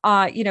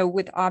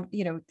 with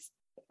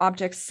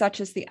objects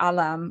such as the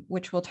alam,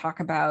 which we'll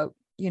talk about,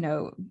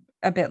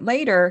 a bit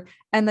later,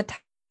 and the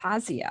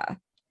tazia,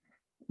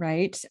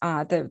 right?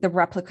 The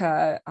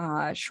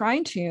replica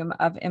shrine tomb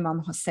of Imam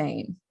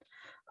Hussein,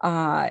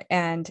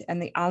 and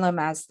the alam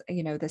as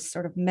this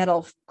sort of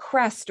metal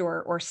crest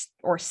or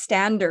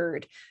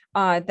standard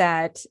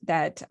that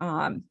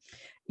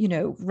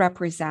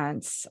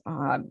represents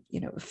a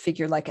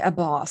figure like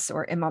Abbas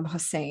or Imam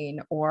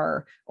Hussein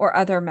or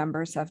other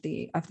members of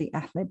the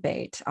Ahlul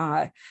Bayt.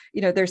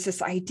 There's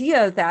this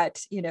idea that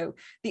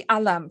the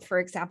alam, for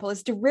example,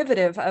 is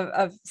derivative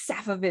of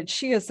Safavid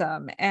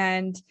Shiism,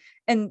 and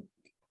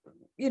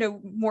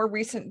more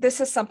recent. This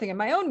is something in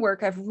my own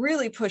work I've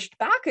really pushed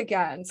back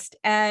against,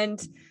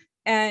 and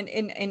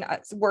in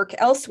work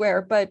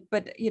elsewhere. But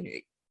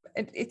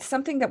it's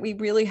something that we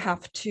really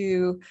have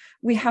to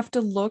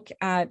look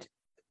at.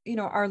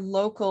 Our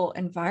local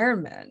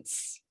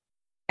environments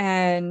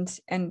and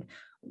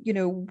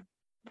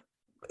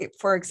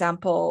for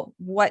example,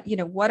 what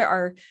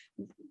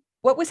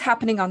was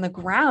happening on the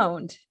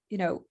ground,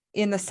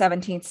 in the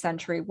 17th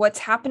century, what's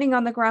happening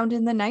on the ground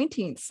in the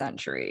 19th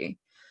century.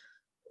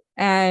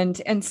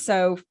 And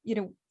so,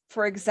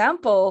 for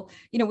example,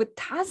 with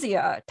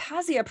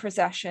Tazia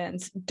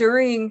processions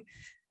during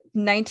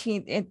the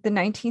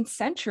 19th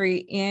century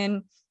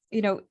in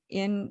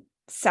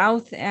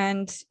South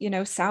and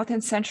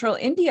Central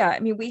India. I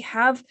mean, we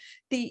have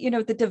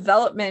the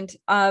development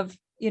of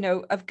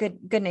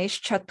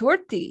Ganesh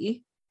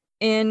Chaturthi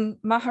in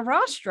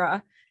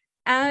Maharashtra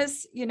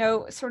as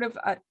sort of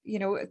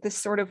this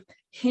sort of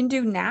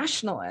Hindu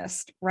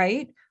nationalist,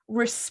 right,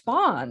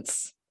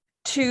 response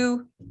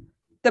to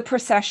the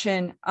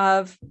procession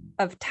of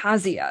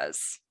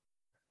tazias.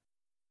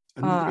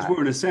 And these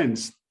were, in a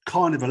sense,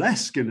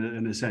 carnivalesque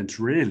in a sense,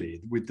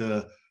 really, with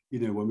the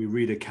when we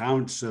read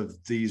accounts of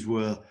these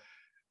were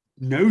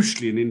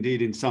notionally and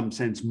indeed in some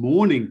sense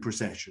mourning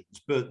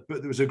processions, but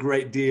there was a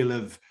great deal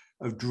of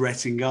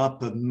dressing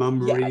up, of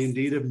mummery,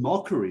 indeed of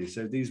mockery.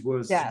 So these were,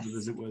 as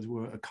it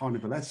were a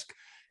carnivalesque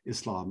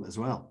Islam as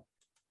well.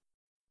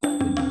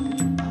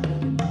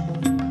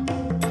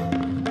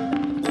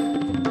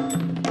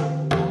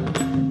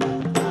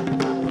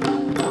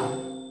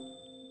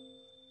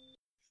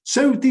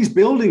 So these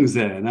buildings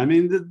then, I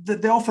mean,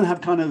 they often have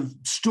kind of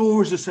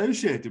stories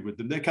associated with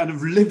them. They're kind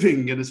of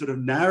living in a sort of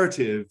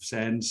narrative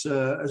sense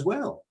as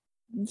well.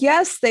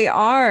 Yes, they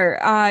are.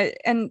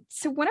 And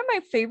so one of my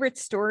favorite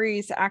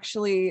stories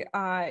actually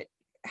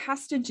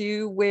has to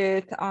do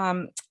with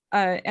an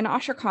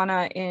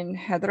Ashokana in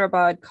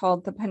Hyderabad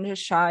called the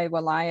Panjashai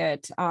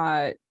Walayat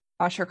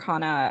Ashur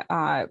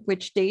Khana,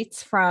 which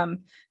dates from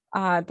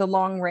the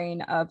long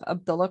reign of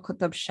Abdullah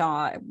Qutb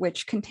Shah,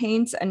 which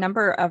contains a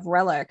number of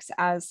relics,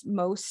 as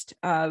most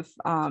Ashur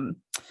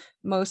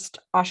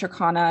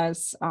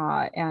Khanas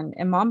and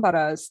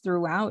Imambaras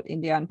throughout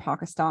India and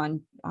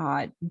Pakistan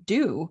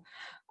do.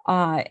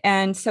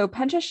 And so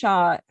Panja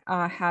Shah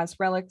has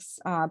relics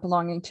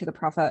belonging to the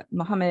Prophet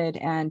Muhammad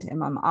and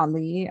Imam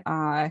Ali.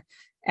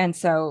 And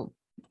so,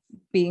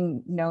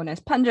 being known as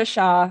Panja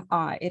Shah,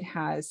 it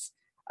has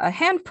a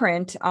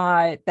handprint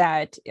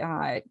that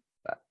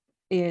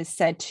is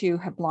said to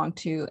have belonged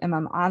to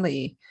Imam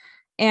Ali.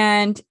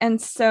 And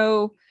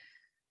so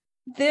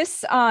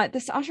this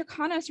Ashur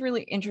Khana is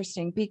really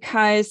interesting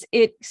because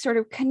it sort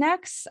of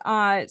connects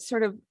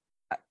sort of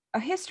a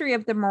history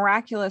of the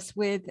miraculous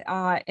with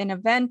an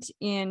event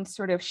in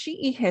sort of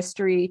Shi'i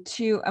history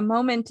to a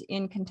moment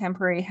in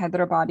contemporary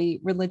Hyderabadi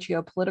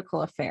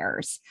religio-political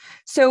affairs.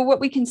 So what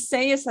we can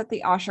say is that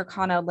the Ashur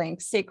Khana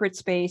links sacred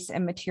space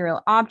and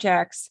material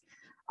objects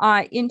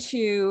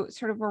into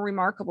sort of a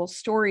remarkable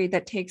story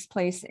that takes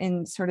place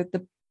in sort of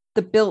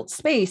the built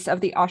space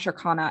of the Ashur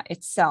Khana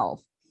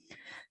itself.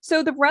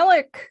 So the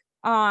relic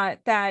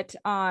that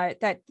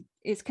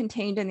is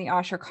contained in the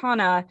Ashur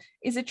Khana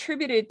is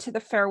attributed to the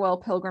farewell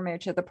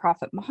pilgrimage of the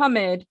Prophet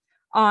Muhammad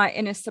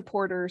and his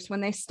supporters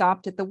when they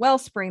stopped at the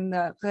wellspring,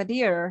 the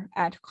Ghadir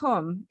at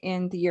Qum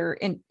in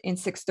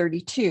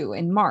 632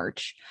 in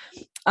March.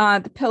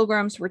 The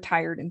pilgrims were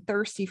tired and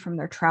thirsty from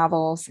their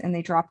travels, and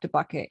they dropped a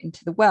bucket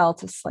into the well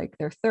to slake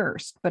their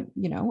thirst. But,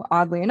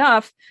 oddly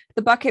enough,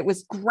 the bucket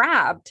was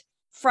grabbed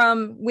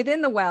from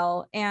within the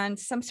well, and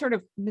some sort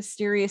of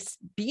mysterious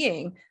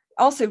being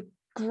also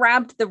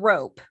grabbed the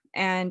rope,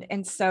 and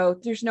so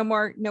there's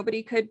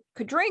nobody could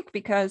drink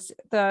because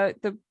the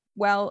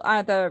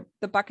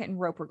bucket and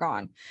rope were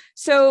gone.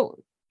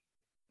 So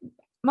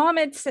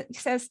Muhammad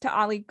says to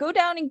Ali, go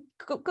down and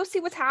go see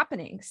what's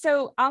happening.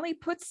 So Ali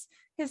puts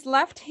his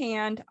left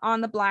hand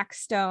on the black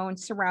stone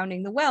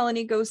surrounding the well, and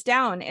he goes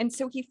down, and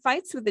so he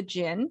fights with the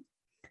jinn,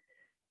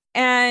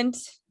 and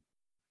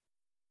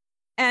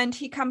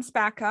he comes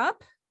back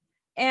up.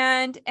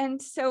 And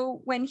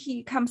so when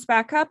he comes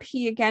back up,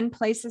 he again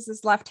places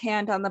his left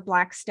hand on the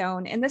black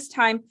stone, and this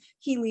time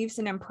he leaves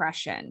an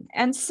impression.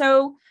 And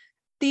so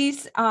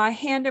these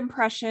hand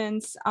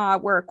impressions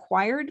were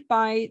acquired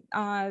by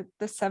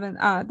the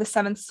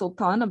seventh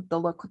Sultan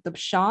Abdullah Qutb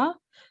Shah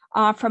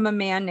from a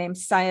man named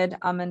Syed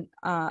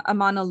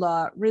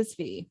Amanullah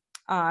Rizvi,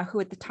 who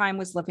at the time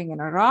was living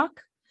in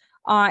Iraq.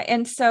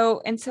 And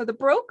so the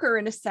broker,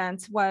 in a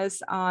sense, was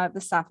the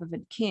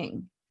Safavid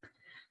king.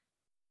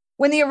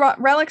 When the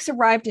relics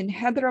arrived in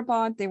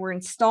Hyderabad, they were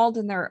installed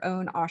in their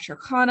own Ashur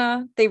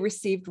Khana. They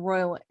received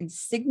royal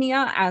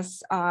insignia,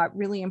 as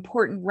really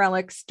important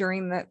relics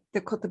during the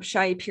Qutb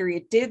Shahi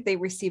period did. They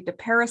received a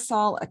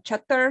parasol, a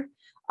chattar,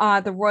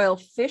 the royal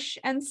fish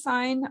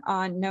ensign,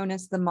 known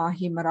as the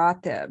Mahi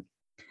Maratib.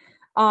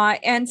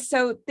 And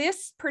so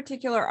this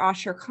particular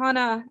Ashur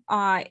Khana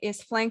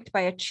is flanked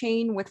by a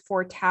chain with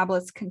 4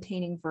 tablets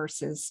containing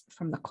verses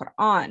from the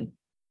Quran.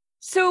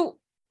 So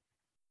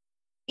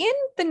in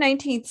the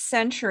 19th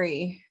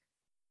century,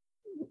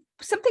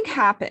 something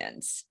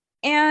happens.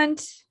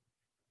 And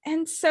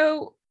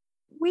so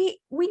we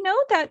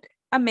know that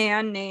a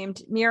man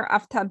named Mir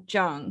Aftab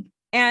Jung,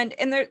 and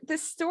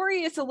this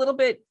story is a little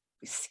bit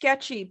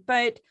sketchy,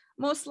 but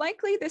most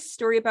likely this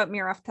story about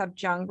Mir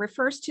Aftab Jung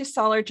refers to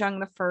Salar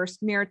Jung I,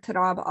 Mir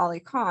Turab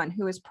Ali Khan,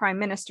 who was prime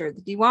minister,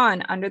 the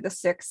Diwan, under the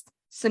 6th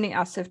Sunni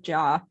Asif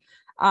Jah,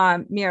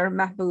 Mir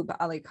Mahbub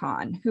Ali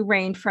Khan, who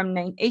reigned from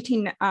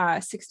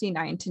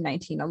 1869 to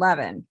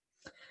 1911.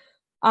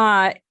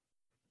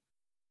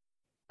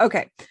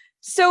 Okay,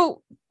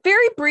 so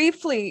very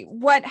briefly,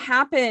 what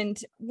happened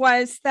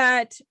was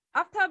that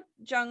Aftab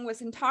Jung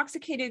was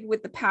intoxicated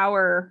with the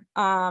power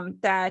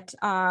that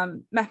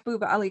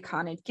Mahbub Ali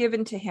Khan had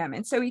given to him.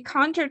 And so he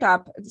conjured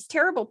up this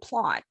terrible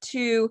plot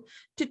to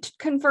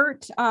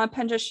convert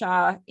Panja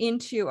Shah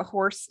into a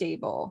horse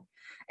stable.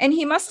 And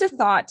he must have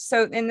thought,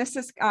 so, and this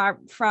is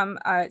from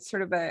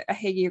sort of a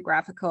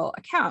hagiographical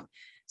account.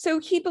 So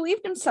he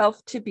believed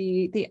himself to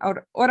be the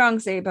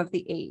Aurangzeb of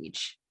the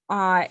age.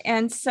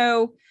 And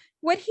so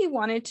what he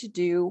wanted to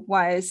do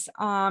was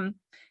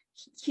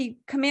he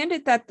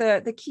commanded that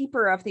the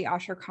keeper of the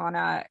Ashur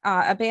Khana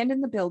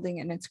abandon the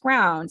building and its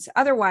grounds.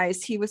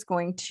 Otherwise, he was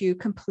going to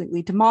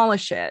completely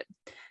demolish it.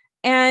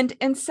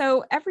 And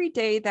so every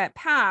day that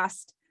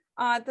passed,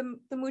 the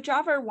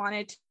Mujawar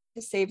wanted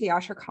to save the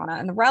Ashur Khana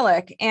and the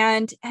relic.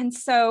 And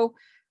so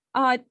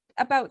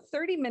about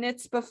 30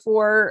 minutes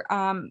before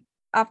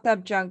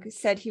Aftab Jung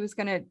said he was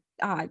going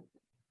to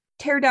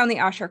tear down the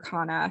Ashur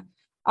Khana,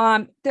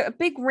 a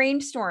big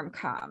rainstorm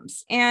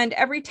comes. And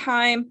every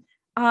time,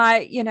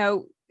 Aftab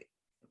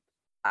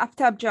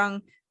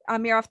Jung,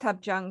 Mir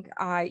Aftab Jung,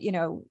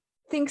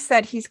 thinks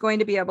that he's going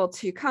to be able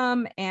to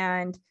come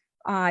and,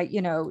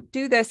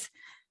 do this,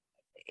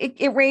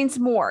 it rains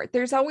more.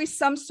 There's always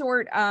some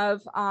sort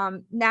of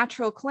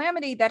natural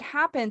calamity that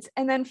happens.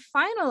 And then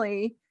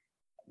finally,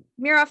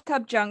 Mir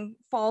Aftab Jung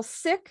falls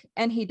sick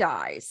and he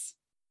dies.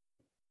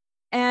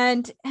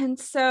 And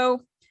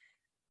so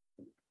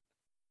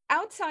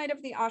outside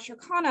of the Ashur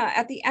Khana,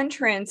 at the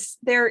entrance,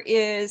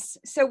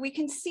 so we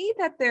can see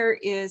that there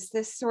is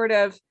this sort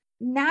of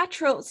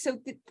natural,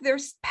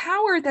 there's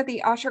power that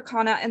the Ashur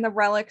Khana and the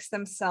relics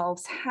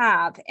themselves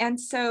have. And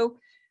so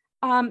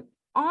on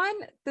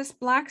this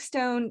black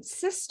stone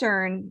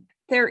cistern,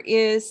 there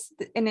is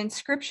an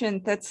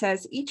inscription that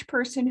says, each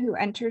person who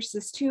enters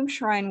this tomb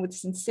shrine with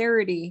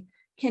sincerity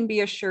can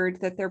be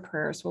assured that their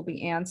prayers will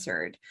be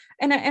answered.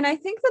 And I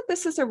think that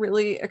this is a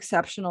really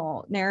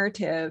exceptional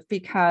narrative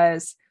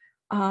because,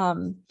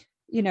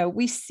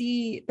 we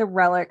see the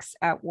relics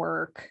at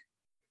work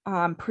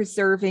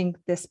preserving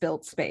this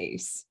built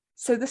space.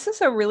 So this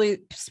is a really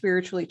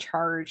spiritually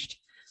charged,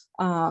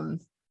 building.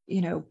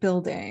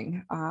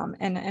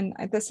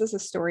 And this is a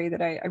story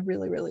that I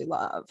really, really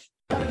love.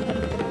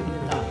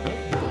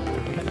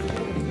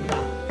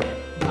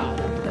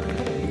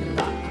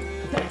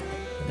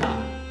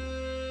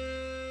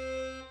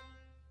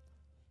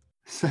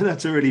 So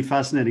that's a really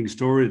fascinating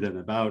story then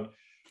about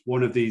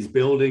one of these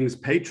buildings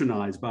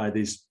patronized by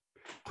this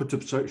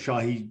Qutb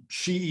Shahi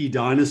Shi'i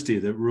dynasty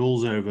that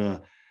rules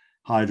over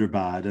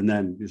Hyderabad, and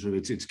then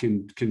it's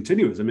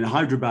continuous. I mean,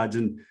 Hyderabad's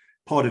in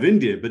part of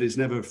India, but it's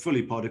never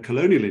fully part of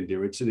colonial India.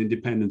 It's an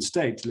independent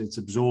state. It's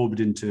absorbed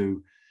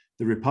into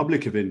the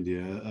Republic of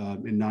India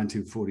in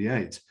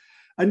 1948.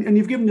 And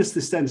you've given us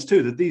the sense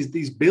too that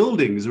these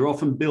buildings are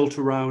often built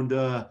around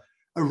a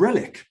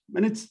relic.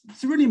 And it's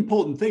a really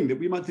important thing that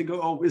we might think,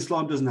 oh,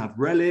 Islam doesn't have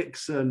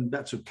relics and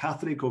that's a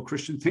Catholic or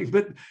Christian thing,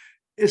 but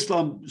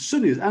Islam,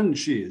 Sunnis and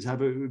Shias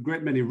have a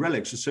great many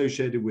relics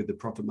associated with the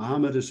Prophet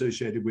Muhammad,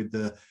 associated with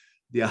the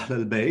Ahl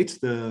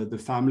al-Bayt, the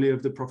family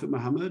of the Prophet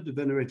Muhammad,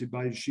 venerated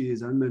by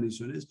Shias and many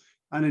Sunnis,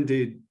 and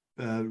indeed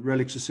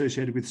relics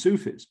associated with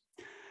Sufis.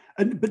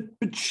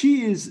 But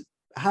Shias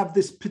have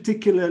this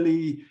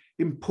particularly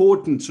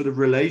important sort of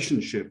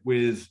relationship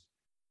with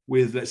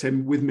let's say,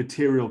 with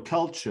material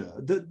culture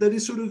that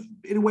is sort of,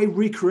 in a way,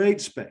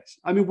 recreates space.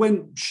 I mean,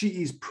 when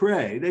Shi'is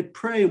pray, they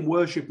pray and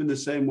worship in the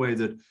same way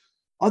that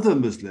other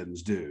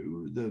Muslims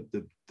do,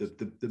 the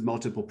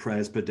multiple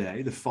prayers per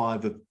day, the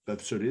 5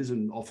 of Sunnis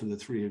and often the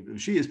 3 of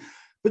Shias,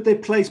 but they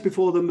place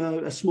before them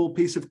a small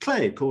piece of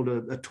clay called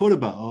a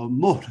turba or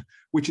mor,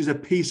 which is a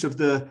piece of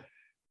the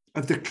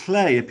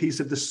clay, a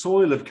piece of the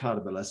soil of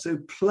Karbala. So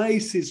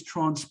place is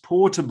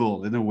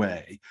transportable in a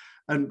way,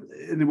 and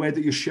in a way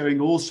that you're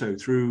showing also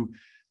through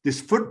this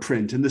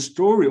footprint in the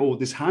story, or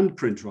this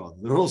handprint rather.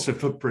 There are also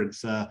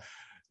footprints that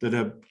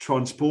are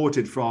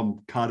transported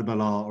from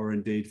Karbala or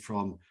indeed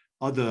from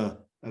other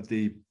of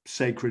the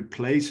sacred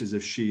places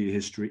of Shia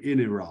history in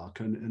Iraq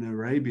and in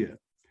Arabia.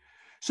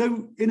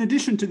 So in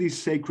addition to these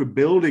sacred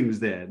buildings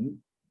then,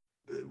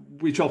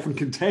 which often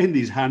contain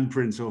these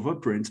handprints or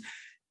footprints,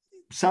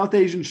 South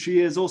Asian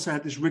Shias also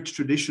had this rich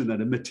tradition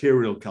that a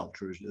material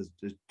culture, as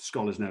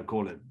scholars now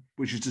call it,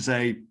 which is to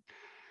say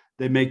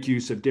they make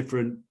use of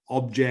different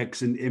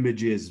objects and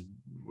images,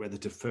 whether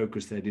to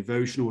focus their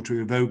devotion or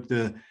to evoke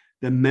the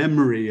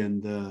memory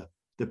and the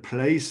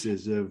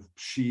places of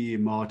Shi'i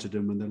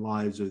martyrdom and the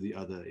lives of the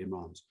other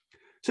imams.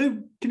 So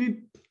can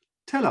you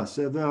tell us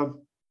of a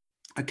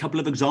couple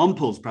of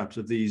examples, perhaps,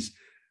 of these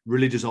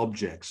religious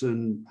objects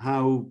and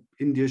how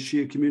India's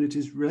Shia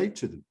communities relate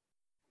to them?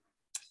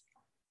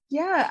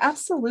 Yeah,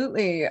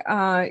 absolutely.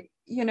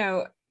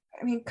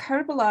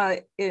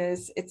 Karbala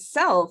is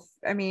itself,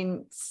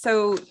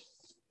 so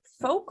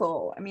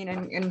focal.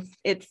 And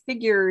it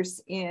figures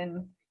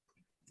in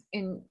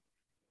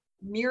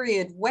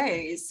myriad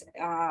ways.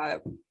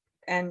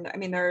 And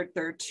there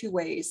are 2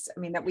 ways,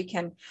 that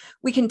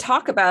we can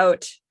talk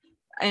about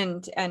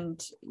and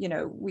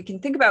we can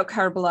think about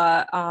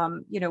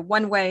Karbala.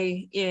 One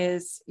way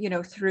is,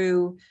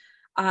 through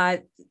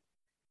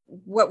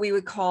what we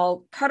would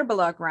call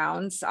Karbala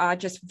grounds.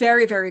 Just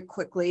very, very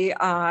quickly,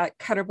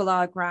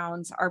 Karbala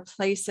grounds are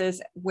places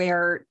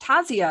where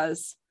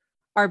taziyas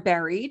are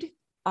buried.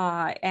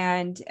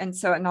 And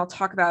I'll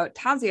talk about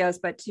taziyas,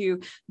 but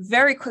to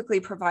very quickly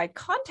provide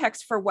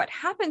context for what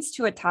happens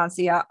to a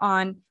taziya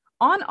on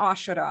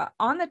Ashura,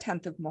 on the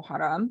 10th of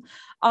Muharram.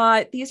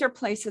 These are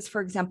places,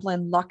 for example,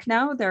 in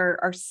Lucknow, there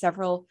are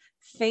several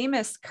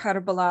famous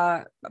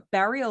Karbala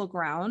burial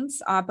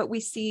grounds, but we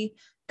see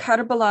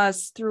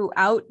Karbalas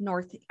throughout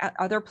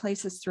other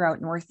places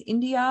throughout North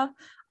India,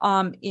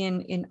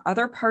 in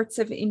other parts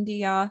of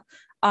India.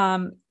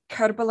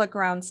 Karbala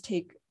grounds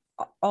take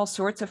all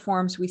sorts of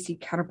forms. We see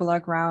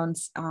Karbala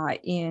grounds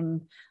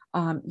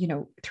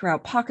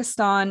throughout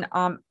Pakistan.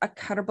 A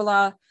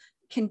Karbala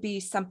can be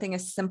something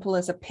as simple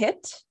as a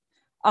pit.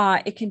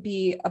 It can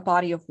be a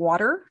body of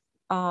water.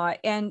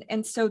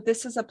 And so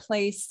this is a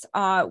place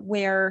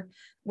where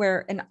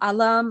an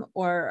alam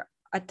or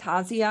a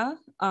tazia,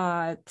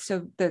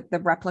 so the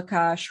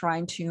replica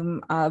shrine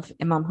tomb of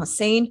Imam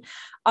Hussein,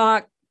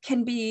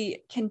 can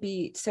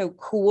be so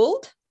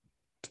cooled,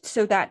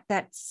 so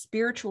that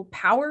spiritual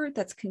power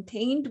that's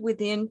contained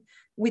within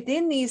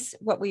these,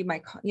 what we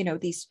might call,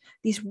 these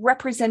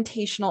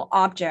representational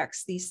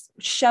objects, these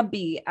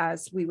shabi,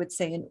 as we would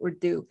say in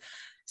Urdu,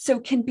 so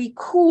can be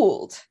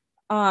cooled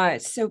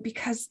So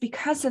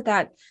because of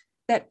that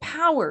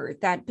power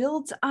that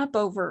builds up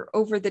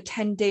over the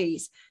 10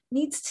 days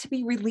needs to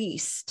be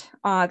released.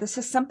 This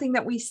is something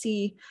that we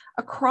see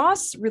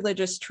across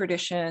religious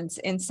traditions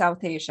in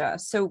South Asia.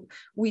 So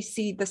we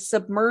see the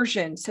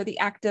submersion, so the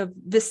act of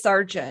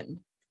visarjan,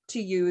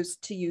 to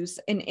use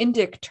an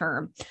Indic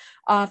term,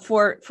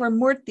 for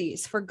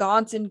murtis, for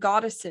gods and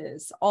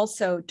goddesses,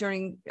 also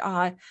during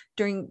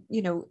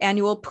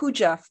annual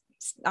puja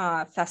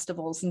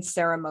festivals and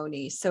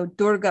ceremonies. So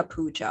Durga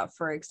Puja,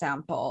 for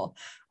example.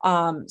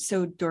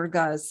 So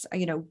Durga's,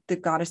 the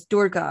goddess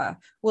Durga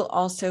will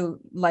also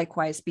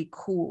likewise be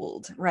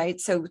cooled, right?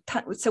 So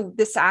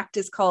this act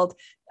is called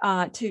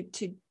to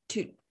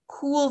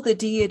cool the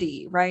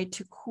deity, right?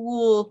 To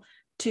cool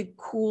the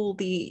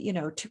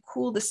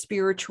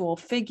spiritual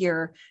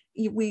figure.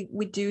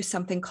 We do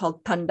something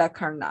called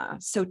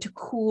Tandakarna. So to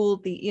cool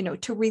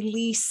to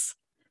release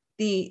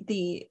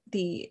the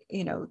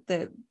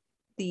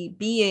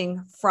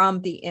being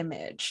from the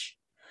image.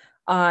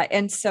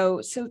 And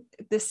so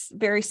this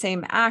very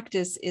same act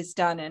is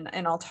done,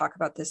 and I'll talk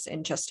about this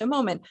in just a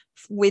moment,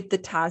 with the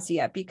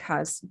Tazia,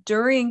 because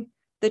during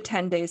the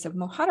 10 days of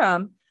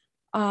Muharram,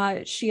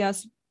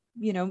 Shias,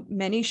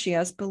 many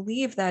Shias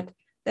believe that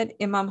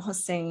Imam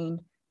Hussein,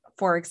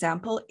 for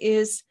example,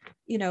 is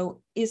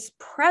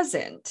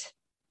present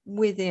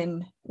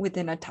within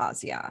a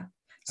Tazia.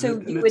 So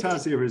and a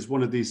tazia is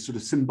one of these sort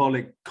of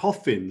symbolic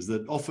coffins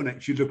that often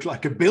actually look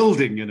like a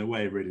building in a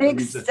way, really.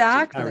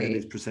 Exactly. In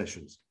these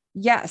processions.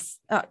 Yes,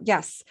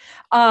 yes.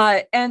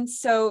 And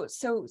so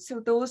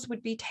those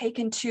would be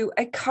taken to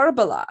a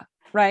Karbala,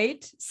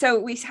 right? So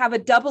we have a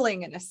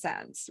doubling in a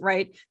sense,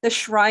 right? The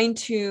shrine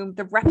tomb,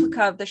 the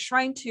replica of the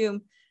shrine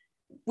tomb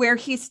where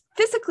he's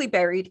physically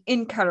buried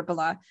in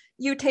Karbala,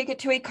 you take it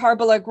to a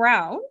Karbala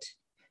ground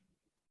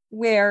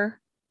where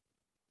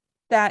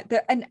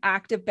an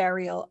act of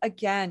burial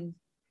again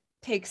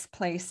takes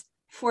place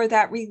for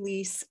that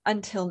release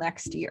until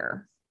next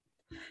year.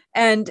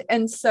 And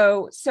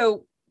so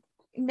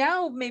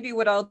now maybe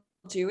what I'll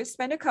do is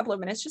spend a couple of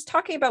minutes just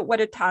talking about what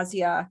a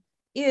tazia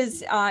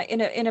is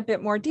in a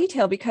bit more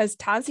detail, because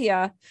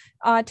tazia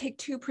take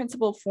two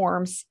principal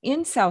forms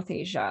in South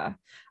Asia: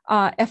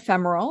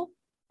 ephemeral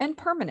and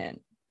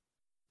permanent.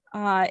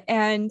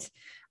 And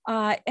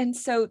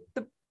so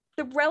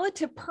the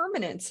relative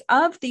permanence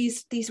of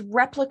these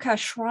replica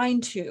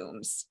shrine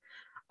tombs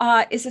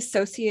is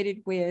associated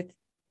with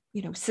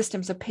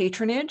systems of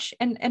patronage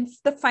and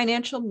the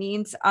financial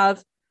means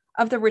of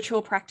the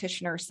ritual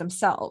practitioners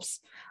themselves.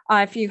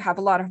 If you have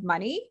a lot of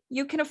money,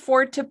 you can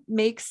afford to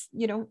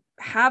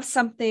have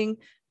something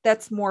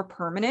that's more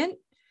permanent,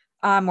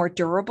 more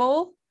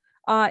durable.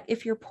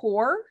 If you're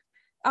poor,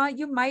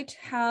 you might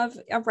have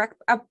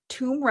a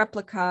tomb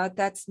replica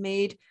that's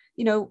made,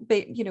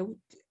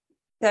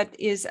 that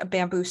is a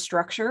bamboo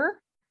structure,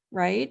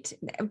 right?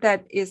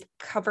 That is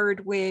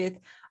covered with,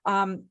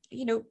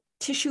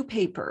 tissue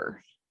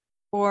paper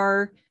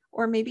or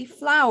maybe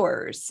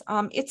flowers.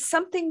 It's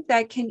something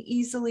that can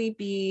easily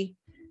be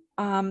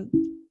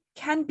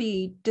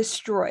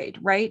destroyed,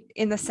 right?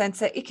 In the sense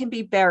that it can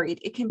be buried,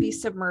 it can be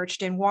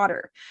submerged in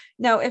water.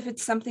 Now, if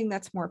it's something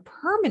that's more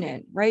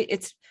permanent, right?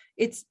 It's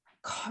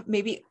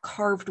maybe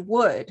carved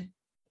wood,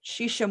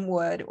 shisham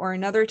wood, or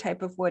another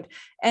type of wood,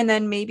 and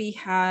then maybe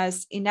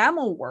has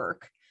enamel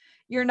work.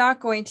 You're not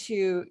going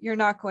to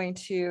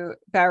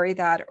bury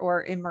that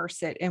or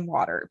immerse it in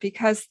water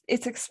because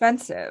it's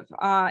expensive.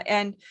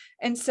 And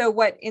so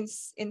what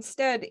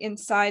instead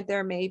inside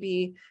there may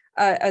be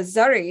a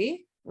zari,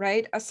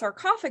 right? A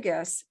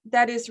sarcophagus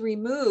that is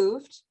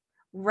removed,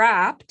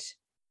 wrapped,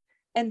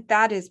 and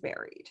that is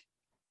buried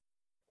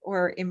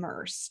or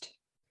immersed.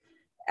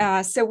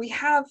 So we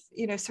have,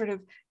 sort of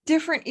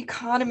different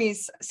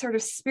economies, sort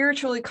of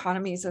spiritual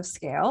economies of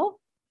scale.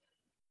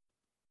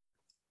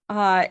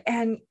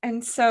 And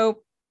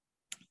so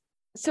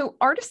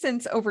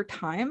artisans over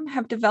time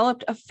have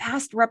developed a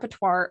vast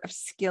repertoire of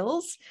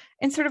skills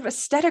and sort of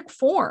aesthetic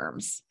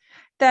forms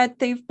that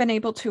they've been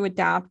able to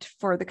adapt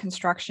for the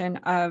construction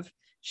of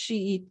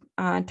Shi'i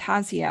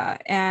tazia,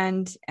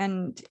 and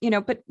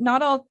but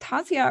not all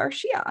tazia are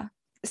Shia.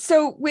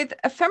 So with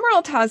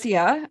ephemeral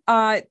tazia,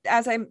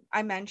 as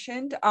I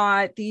mentioned,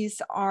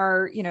 these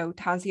are,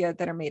 tazia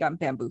that are made on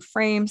bamboo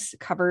frames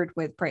covered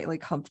with brightly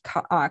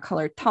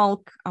colored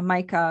talc,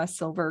 mica,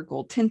 silver,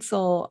 gold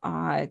tinsel.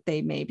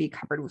 They may be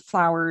covered with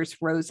flowers,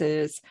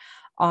 roses.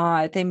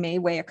 They may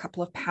weigh a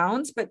couple of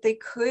pounds, but they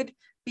could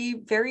be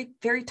very,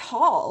 very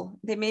tall.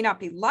 They may not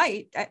be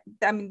light.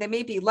 I mean, they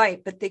may be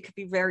light, but they could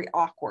be very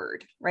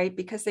awkward, right?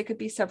 Because they could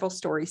be several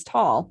stories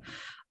tall.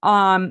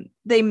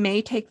 They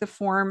may take the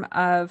form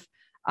of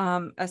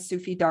a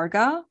Sufi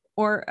dargah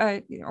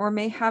or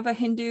may have a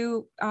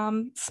Hindu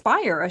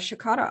spire, a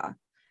shikara.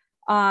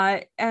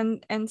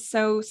 And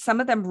so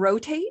some of them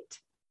rotate.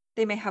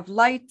 They may have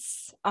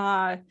lights.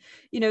 They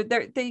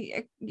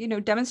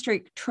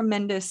demonstrate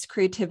tremendous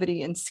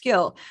creativity and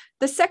skill.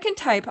 The second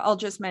type I'll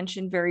just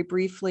mention very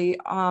briefly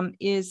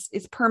is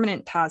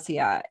permanent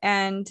tazia,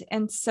 and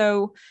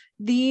so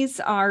these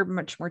are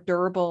much more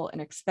durable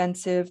and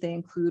expensive. They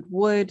include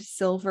wood,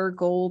 silver,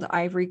 gold,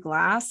 ivory,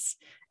 glass,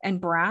 and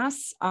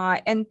brass.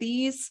 And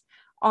these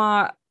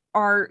are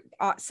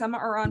some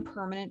are on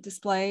permanent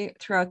display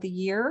throughout the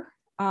year.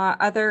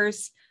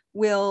 Others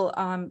will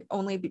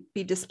only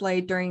be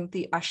displayed during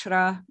the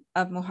Ashura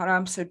of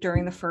Muharram, so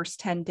during the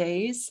first 10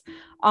 days.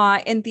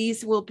 And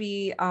these will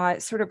be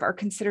sort of are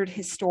considered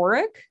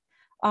historic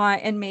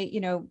and may,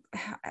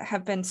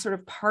 have been sort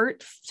of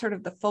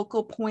the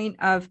focal point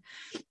of,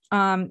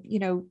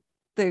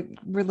 the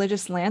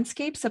religious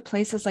landscapes of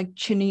places like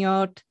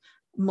Chiniot,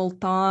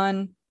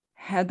 Multan,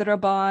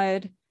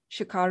 Hyderabad,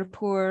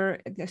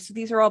 Shikarpur. So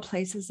these are all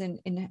places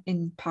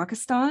in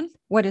Pakistan,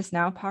 what is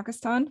now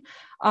Pakistan,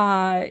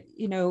 and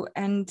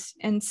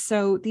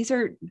so these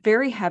are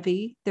very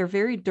heavy. They're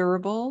very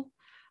durable.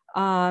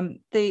 Some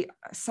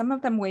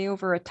of them weigh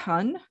over a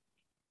ton,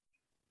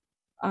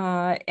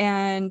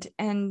 and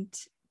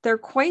they're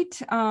quite,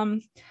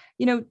 the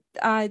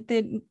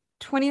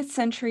 20th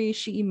century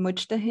Shi'i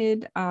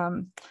Mujtahid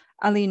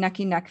Ali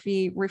Naqi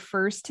Naqvi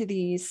refers to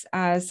these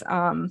as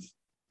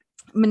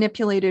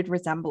manipulated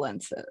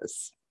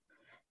resemblances,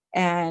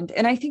 and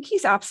I think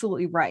he's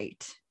absolutely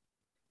right.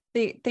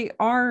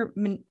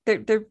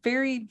 They're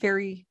very,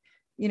 very,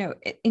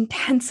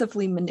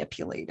 intensively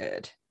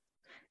manipulated,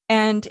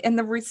 and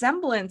the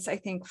resemblance, I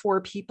think,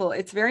 for people,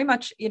 it's very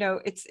much,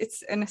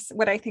 it's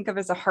what I think of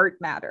as a heart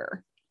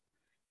matter,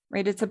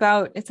 right? It's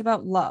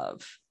about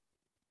love.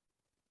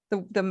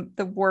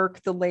 The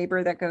work, the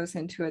labor that goes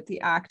into it,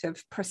 the act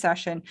of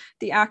procession,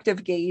 the act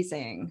of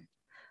gazing,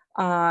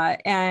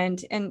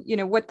 and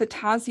what the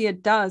Tazia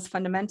does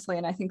fundamentally,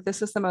 and I think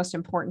this is the most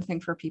important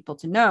thing for people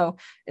to know,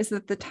 is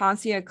that the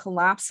Tazia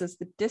collapses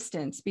the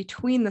distance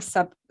between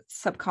the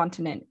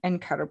subcontinent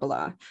and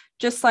Karbala,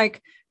 just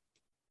like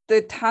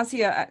the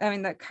Tazia,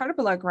 the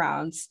Karbala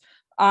grounds,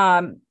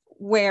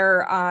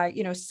 where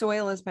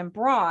soil has been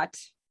brought,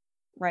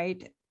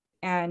 right?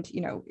 And,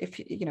 if,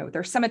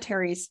 there's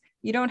cemeteries,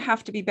 you don't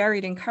have to be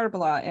buried in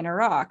Karbala in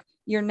Iraq.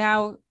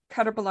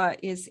 Karbala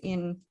is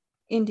in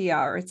India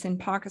or it's in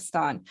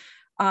Pakistan.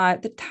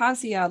 The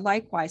Tazia,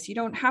 likewise, you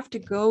don't have to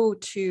go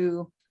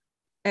to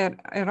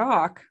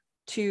Iraq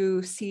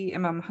to see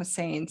Imam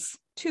Hussein's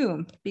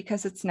tomb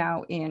because it's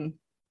now in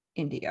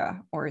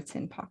India or it's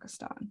in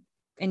Pakistan,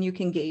 and you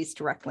can gaze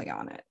directly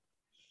on it.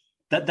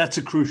 That's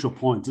a crucial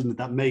point, isn't it?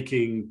 That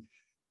making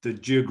the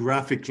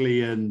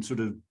geographically and sort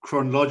of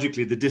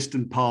chronologically the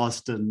distant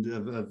past and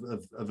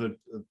of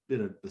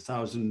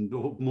 1,000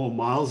 or more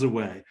miles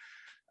away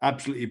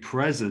absolutely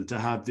present, to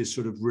have this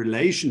sort of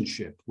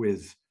relationship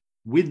with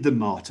the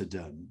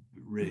martyrdom,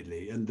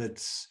 really. And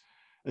that's,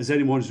 as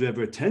anyone who's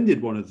ever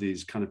attended one of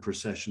these kind of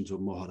processions or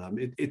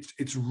Muharram,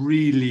 it's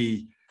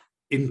really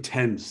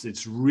intense.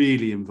 It's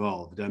really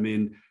involved. I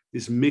mean,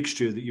 this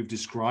mixture that you've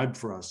described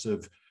for us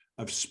of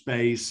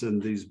space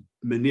and these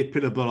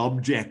manipulable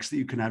objects that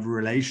you can have a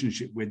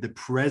relationship with, the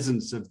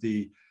presence of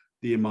the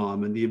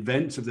Imam and the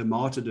events of the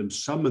martyrdom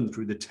summoned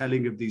through the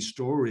telling of these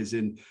stories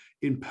in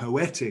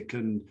poetic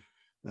and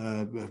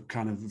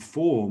kind of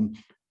form,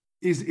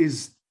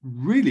 is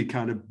really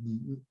kind of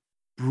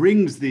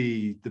brings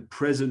the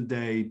present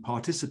day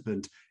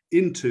participant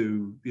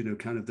into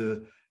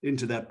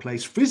into that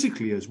place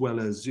physically as well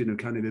as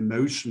kind of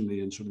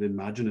emotionally and sort of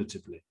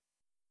imaginatively.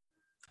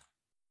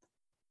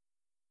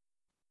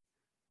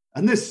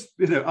 And this,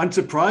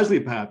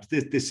 unsurprisingly, perhaps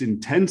this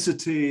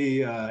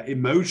intensity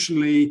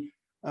emotionally,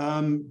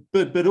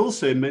 but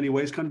also in many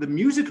ways, kind of the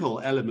musical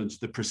elements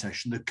of the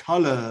procession, the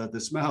color, the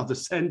smell, the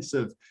sense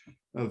of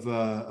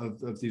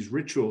these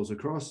rituals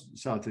across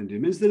South India,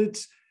 means that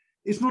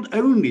it's not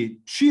only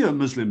Shia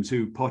Muslims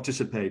who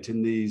participate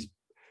in these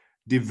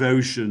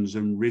devotions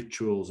and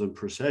rituals and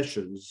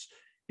processions.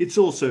 It's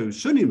also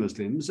Sunni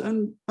Muslims,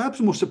 and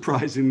perhaps more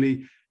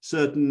surprisingly,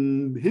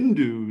 certain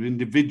Hindu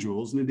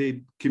individuals and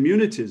indeed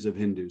communities of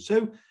Hindus.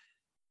 So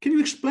can you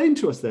explain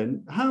to us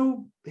then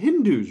how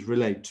Hindus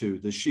relate to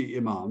the Shi'i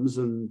Imams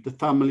and the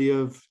family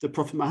of the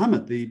Prophet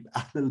Muhammad, the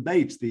Ahlul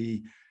Bayt,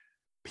 the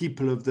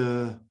people of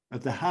the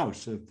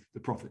house of the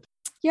Prophet?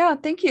 Yeah,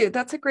 thank you.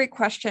 That's a great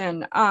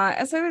question.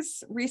 As I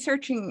was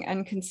researching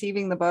and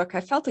conceiving the book,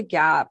 I felt a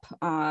gap.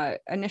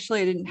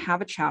 Initially, I didn't have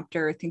a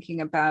chapter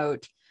thinking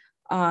about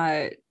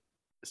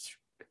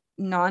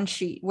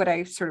non-Shi'i, what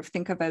I sort of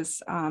think of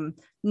as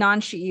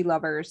non-Shi'i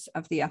lovers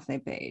of the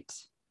Ahlul Bayt.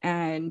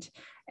 And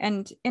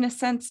in a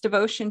sense,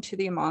 devotion to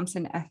the Imams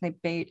and Ahlul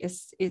Bayt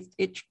is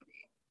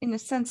in a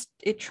sense,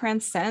 it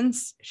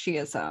transcends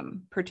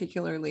Shi'ism,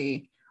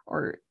 particularly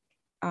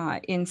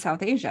in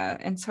South Asia.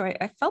 And so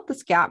I felt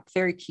this gap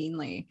very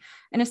keenly.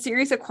 And a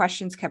series of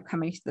questions kept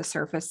coming to the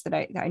surface that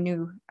I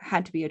knew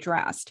had to be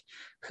addressed.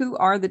 Who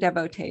are the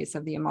devotees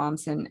of the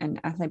Imams and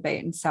Ahlul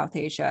Bayt in South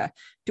Asia?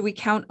 Do we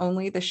count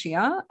only the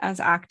Shia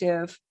as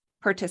active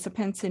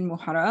participants in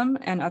Muharram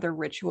and other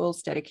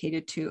rituals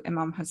dedicated to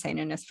Imam Hussein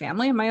and his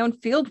family? In my own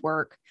field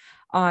work,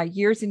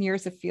 years and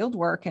years of field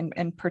work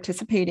and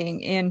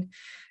participating in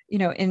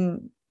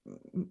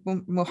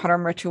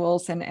Muharram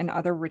rituals and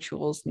other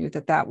rituals knew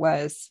that that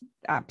was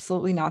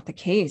absolutely not the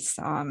case.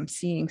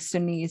 Seeing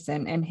Sunnis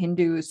and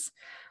Hindus,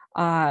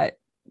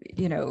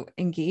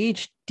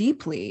 engage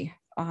deeply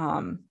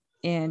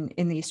in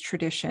these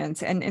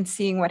traditions, and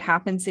seeing what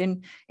happens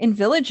in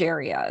village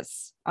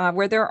areas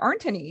where there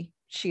aren't any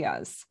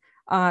Shias,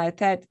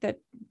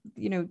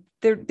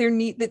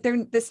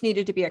 this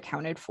needed to be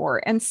accounted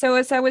for. And so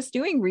as I was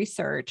doing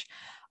research,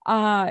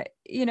 I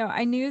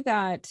knew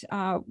that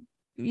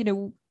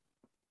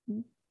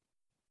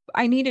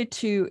I needed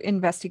to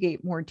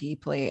investigate more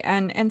deeply.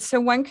 And so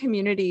one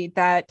community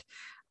that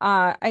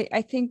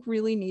I think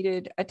really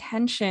needed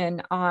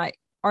attention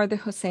are the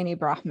Hosseini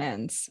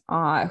Brahmins,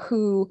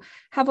 who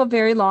have a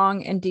very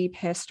long and deep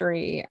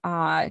history,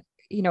 of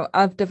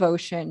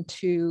devotion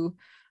to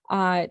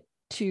Imam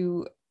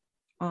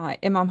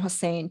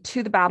Hussein,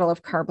 to the Battle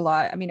of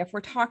Karbala. I mean, if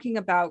we're talking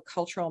about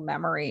cultural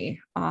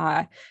memory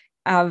of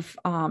the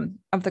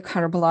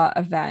Karbala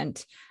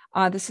event,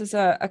 this is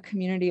a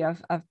community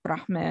of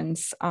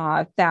Brahmins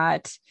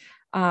that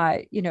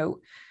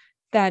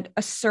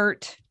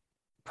assert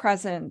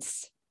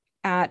presence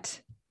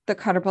at the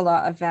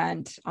Karbala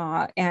event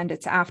and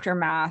its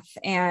aftermath,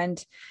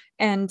 and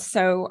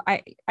so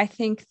I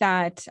think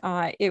that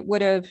it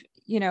would have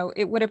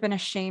been a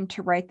shame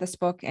to write this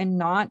book and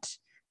not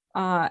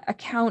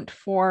account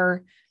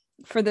for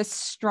this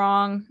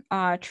strong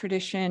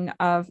tradition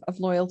of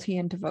loyalty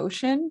and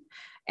devotion,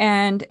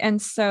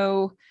 and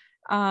so.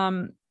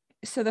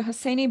 So the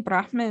Hosseini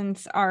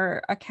Brahmins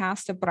are a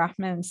caste of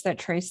Brahmins that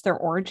trace their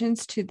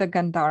origins to the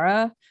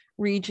Gandhara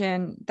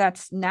region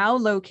that's now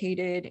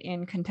located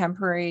in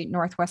contemporary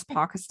northwest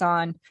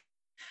Pakistan,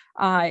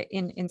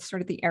 in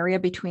sort of the area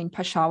between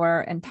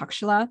Peshawar and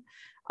Takshila.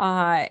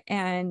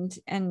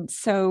 And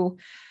so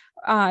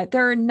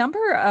there are a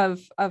number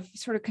of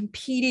sort of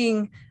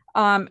competing,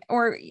 and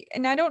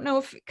I don't know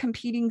if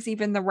competing is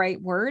even the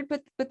right word,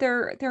 but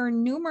there are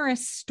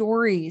numerous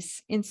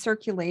stories in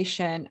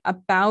circulation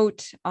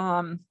about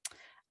the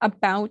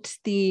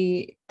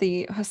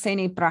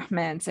Hosseini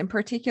Brahmins, and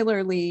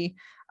particularly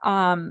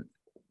the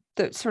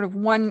sort of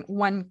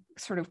one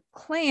sort of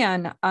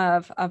clan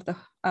of the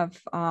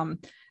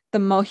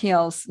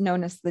Mohiels,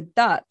 known as the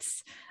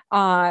Dutts,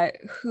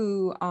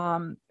 who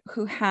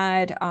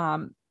had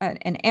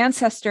an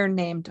ancestor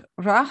named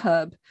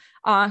Rahab,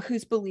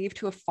 who's believed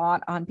to have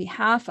fought on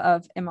behalf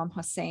of Imam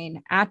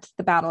Hussein at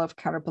the Battle of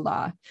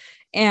Karbala.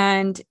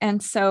 And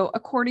so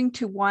according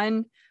to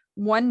one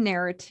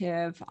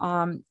narrative,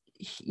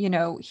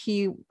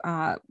 he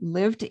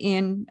lived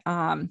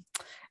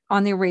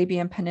on the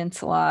Arabian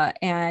Peninsula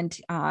and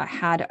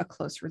had a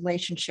close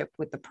relationship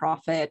with the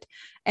Prophet.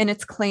 And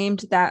it's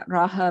claimed that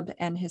Rahab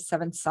and his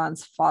 7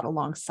 sons fought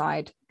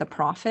alongside the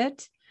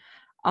Prophet.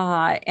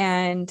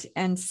 And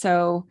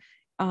so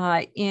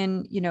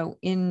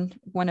in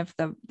one of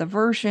the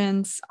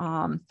versions,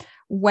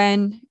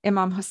 when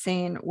Imam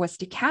Hussein was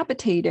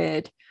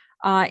decapitated,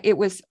 it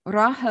was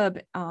Rahab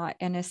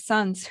and his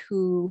sons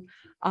who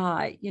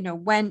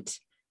went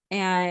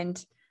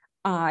and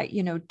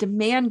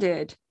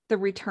demanded the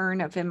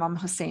return of Imam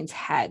Hussein's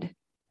head.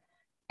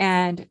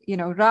 And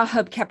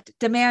Rahab kept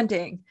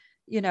demanding,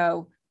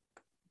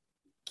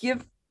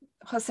 give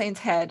Hussein's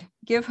head,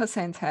 give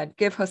Hussein's head,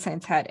 give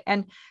Hussein's head.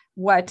 And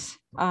what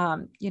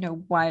Shimr,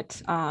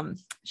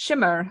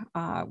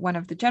 one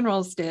of the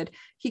generals, did,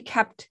 he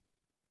kept,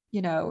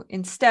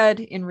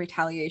 instead, in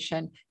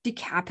retaliation,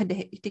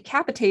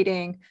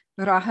 decapitating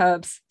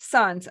Rahab's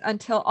sons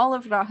until all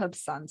of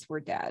Rahab's sons were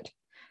dead.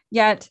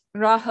 Yet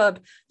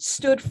Rahab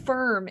stood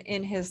firm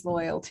in his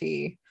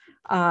loyalty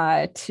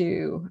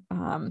to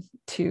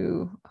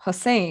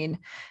Hussein,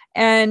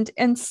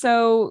 and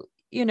so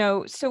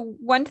so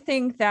one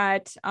thing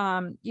that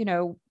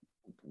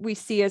we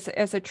see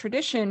as a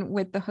tradition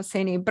with the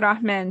Hosseini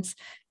Brahmins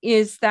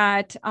is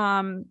that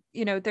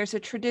there's a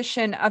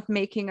tradition of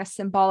making a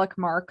symbolic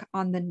mark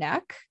on the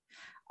neck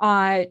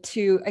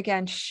to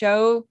again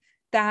show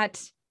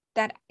that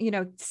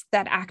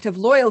act of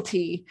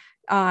loyalty,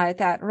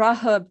 that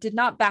Rahab did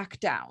not back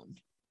down,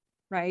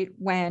 right,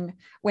 when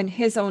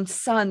his own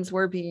sons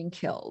were being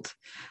killed,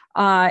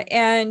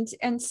 and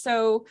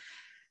so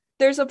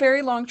there's a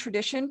very long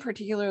tradition,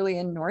 particularly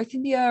in North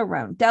India,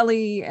 around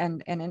Delhi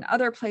and in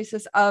other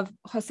places, of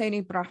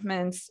Hosseini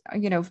Brahmins,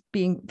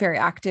 being very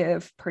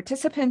active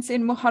participants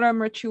in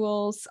Muharram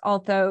rituals.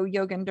 Although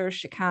Yoginder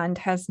Shikand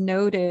has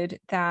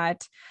noted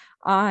that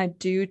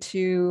due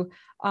to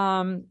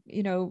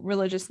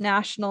religious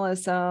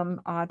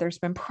nationalism, there's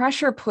been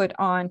pressure put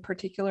on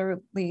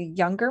particularly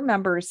younger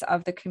members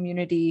of the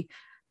community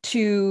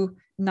to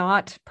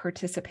not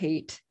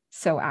participate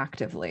so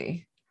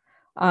actively.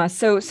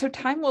 So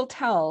time will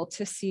tell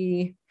to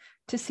see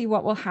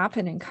what will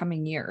happen in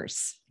coming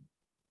years.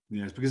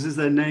 Yes, because as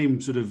their name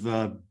sort of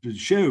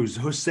shows,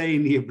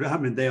 Hosseini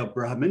Brahmin, they are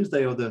Brahmins.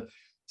 They are the,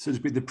 so to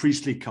speak, the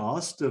priestly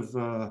caste of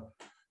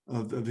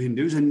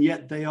Hindus, and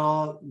yet they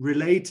are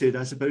related,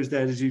 I suppose,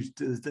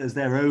 as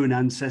their own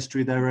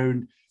ancestry, their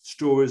own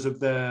stories of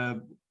their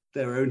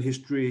own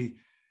history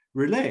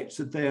relates,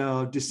 that they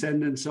are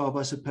descendants of,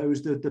 I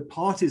suppose, the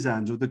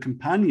partisans or the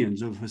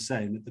companions of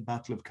Hussein at the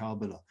Battle of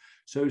Karbala.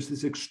 So it's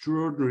this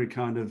extraordinary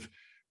kind of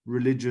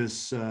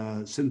religious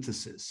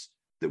synthesis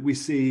that we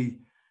see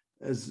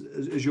as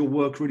your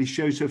work really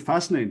shows so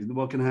fascinating. That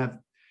one can have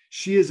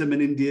Shiism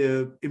in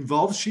India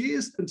involves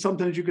Shias, and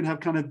sometimes you can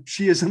have kind of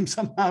Shiism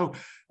somehow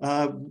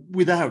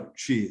without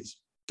Shias.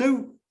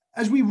 So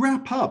as we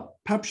wrap up,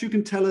 perhaps you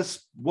can tell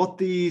us what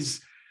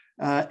these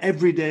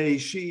everyday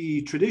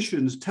Shi'i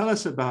traditions tell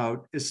us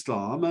about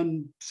Islam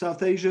and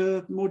South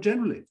Asia more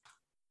generally.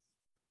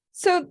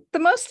 So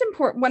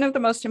one of the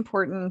most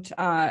important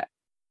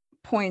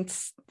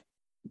points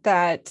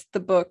that the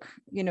book,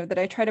 that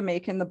I try to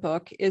make in the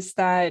book is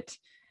that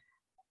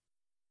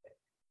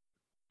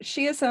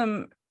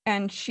Shiism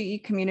and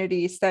Shi'i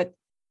communities, that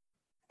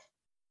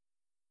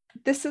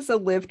this is a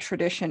lived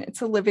tradition.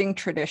 It's a living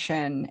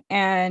tradition.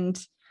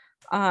 And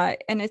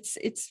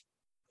it's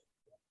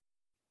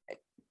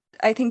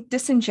I think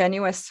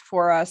disingenuous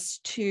for us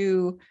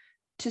to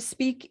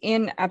speak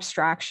in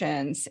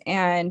abstractions,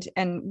 and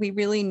we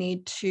really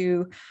need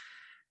to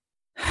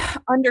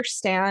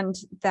understand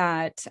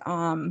that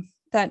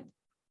that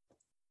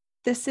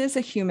this is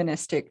a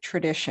humanistic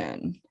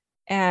tradition,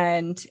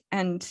 and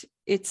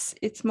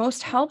it's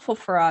most helpful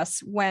for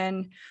us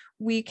when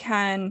we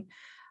can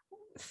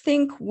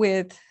think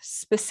with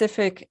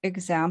specific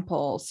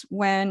examples,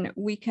 when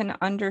we can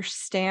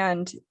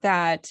understand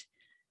that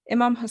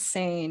Imam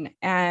Hussein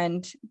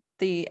and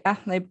the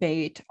Ahl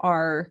Bayt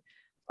are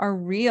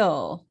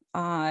real.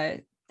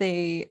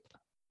 They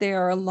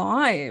are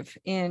alive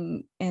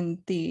in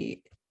the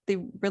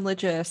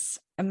religious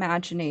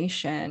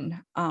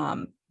imagination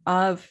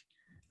of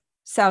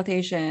South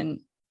Asian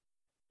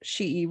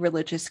Shi'i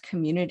religious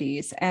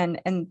communities,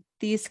 and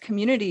these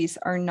communities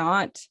are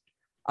not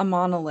a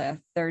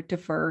monolith. They're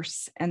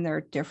diverse and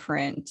they're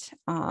different,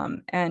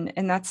 and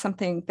that's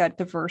something, that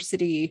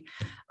diversity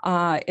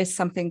is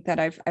something that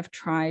I've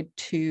tried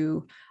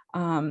to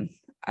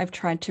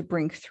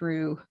bring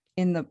through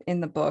in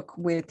the book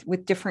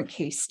with different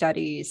case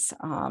studies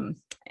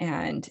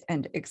and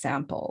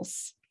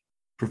examples.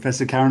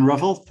 Professor Karen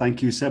Ruffle,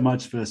 thank you so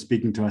much for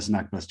speaking to us in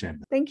Akbar's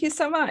Chamber. Thank you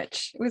so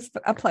much. It was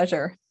a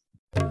pleasure.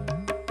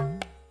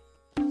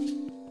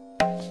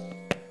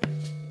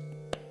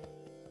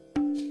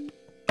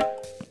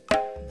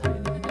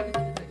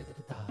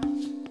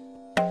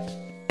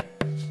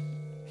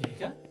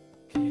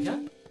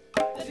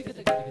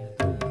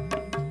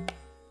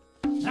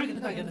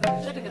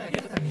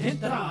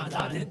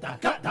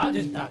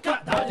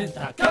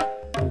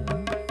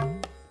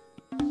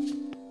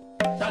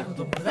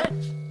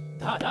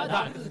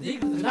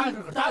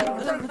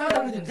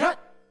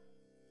 Da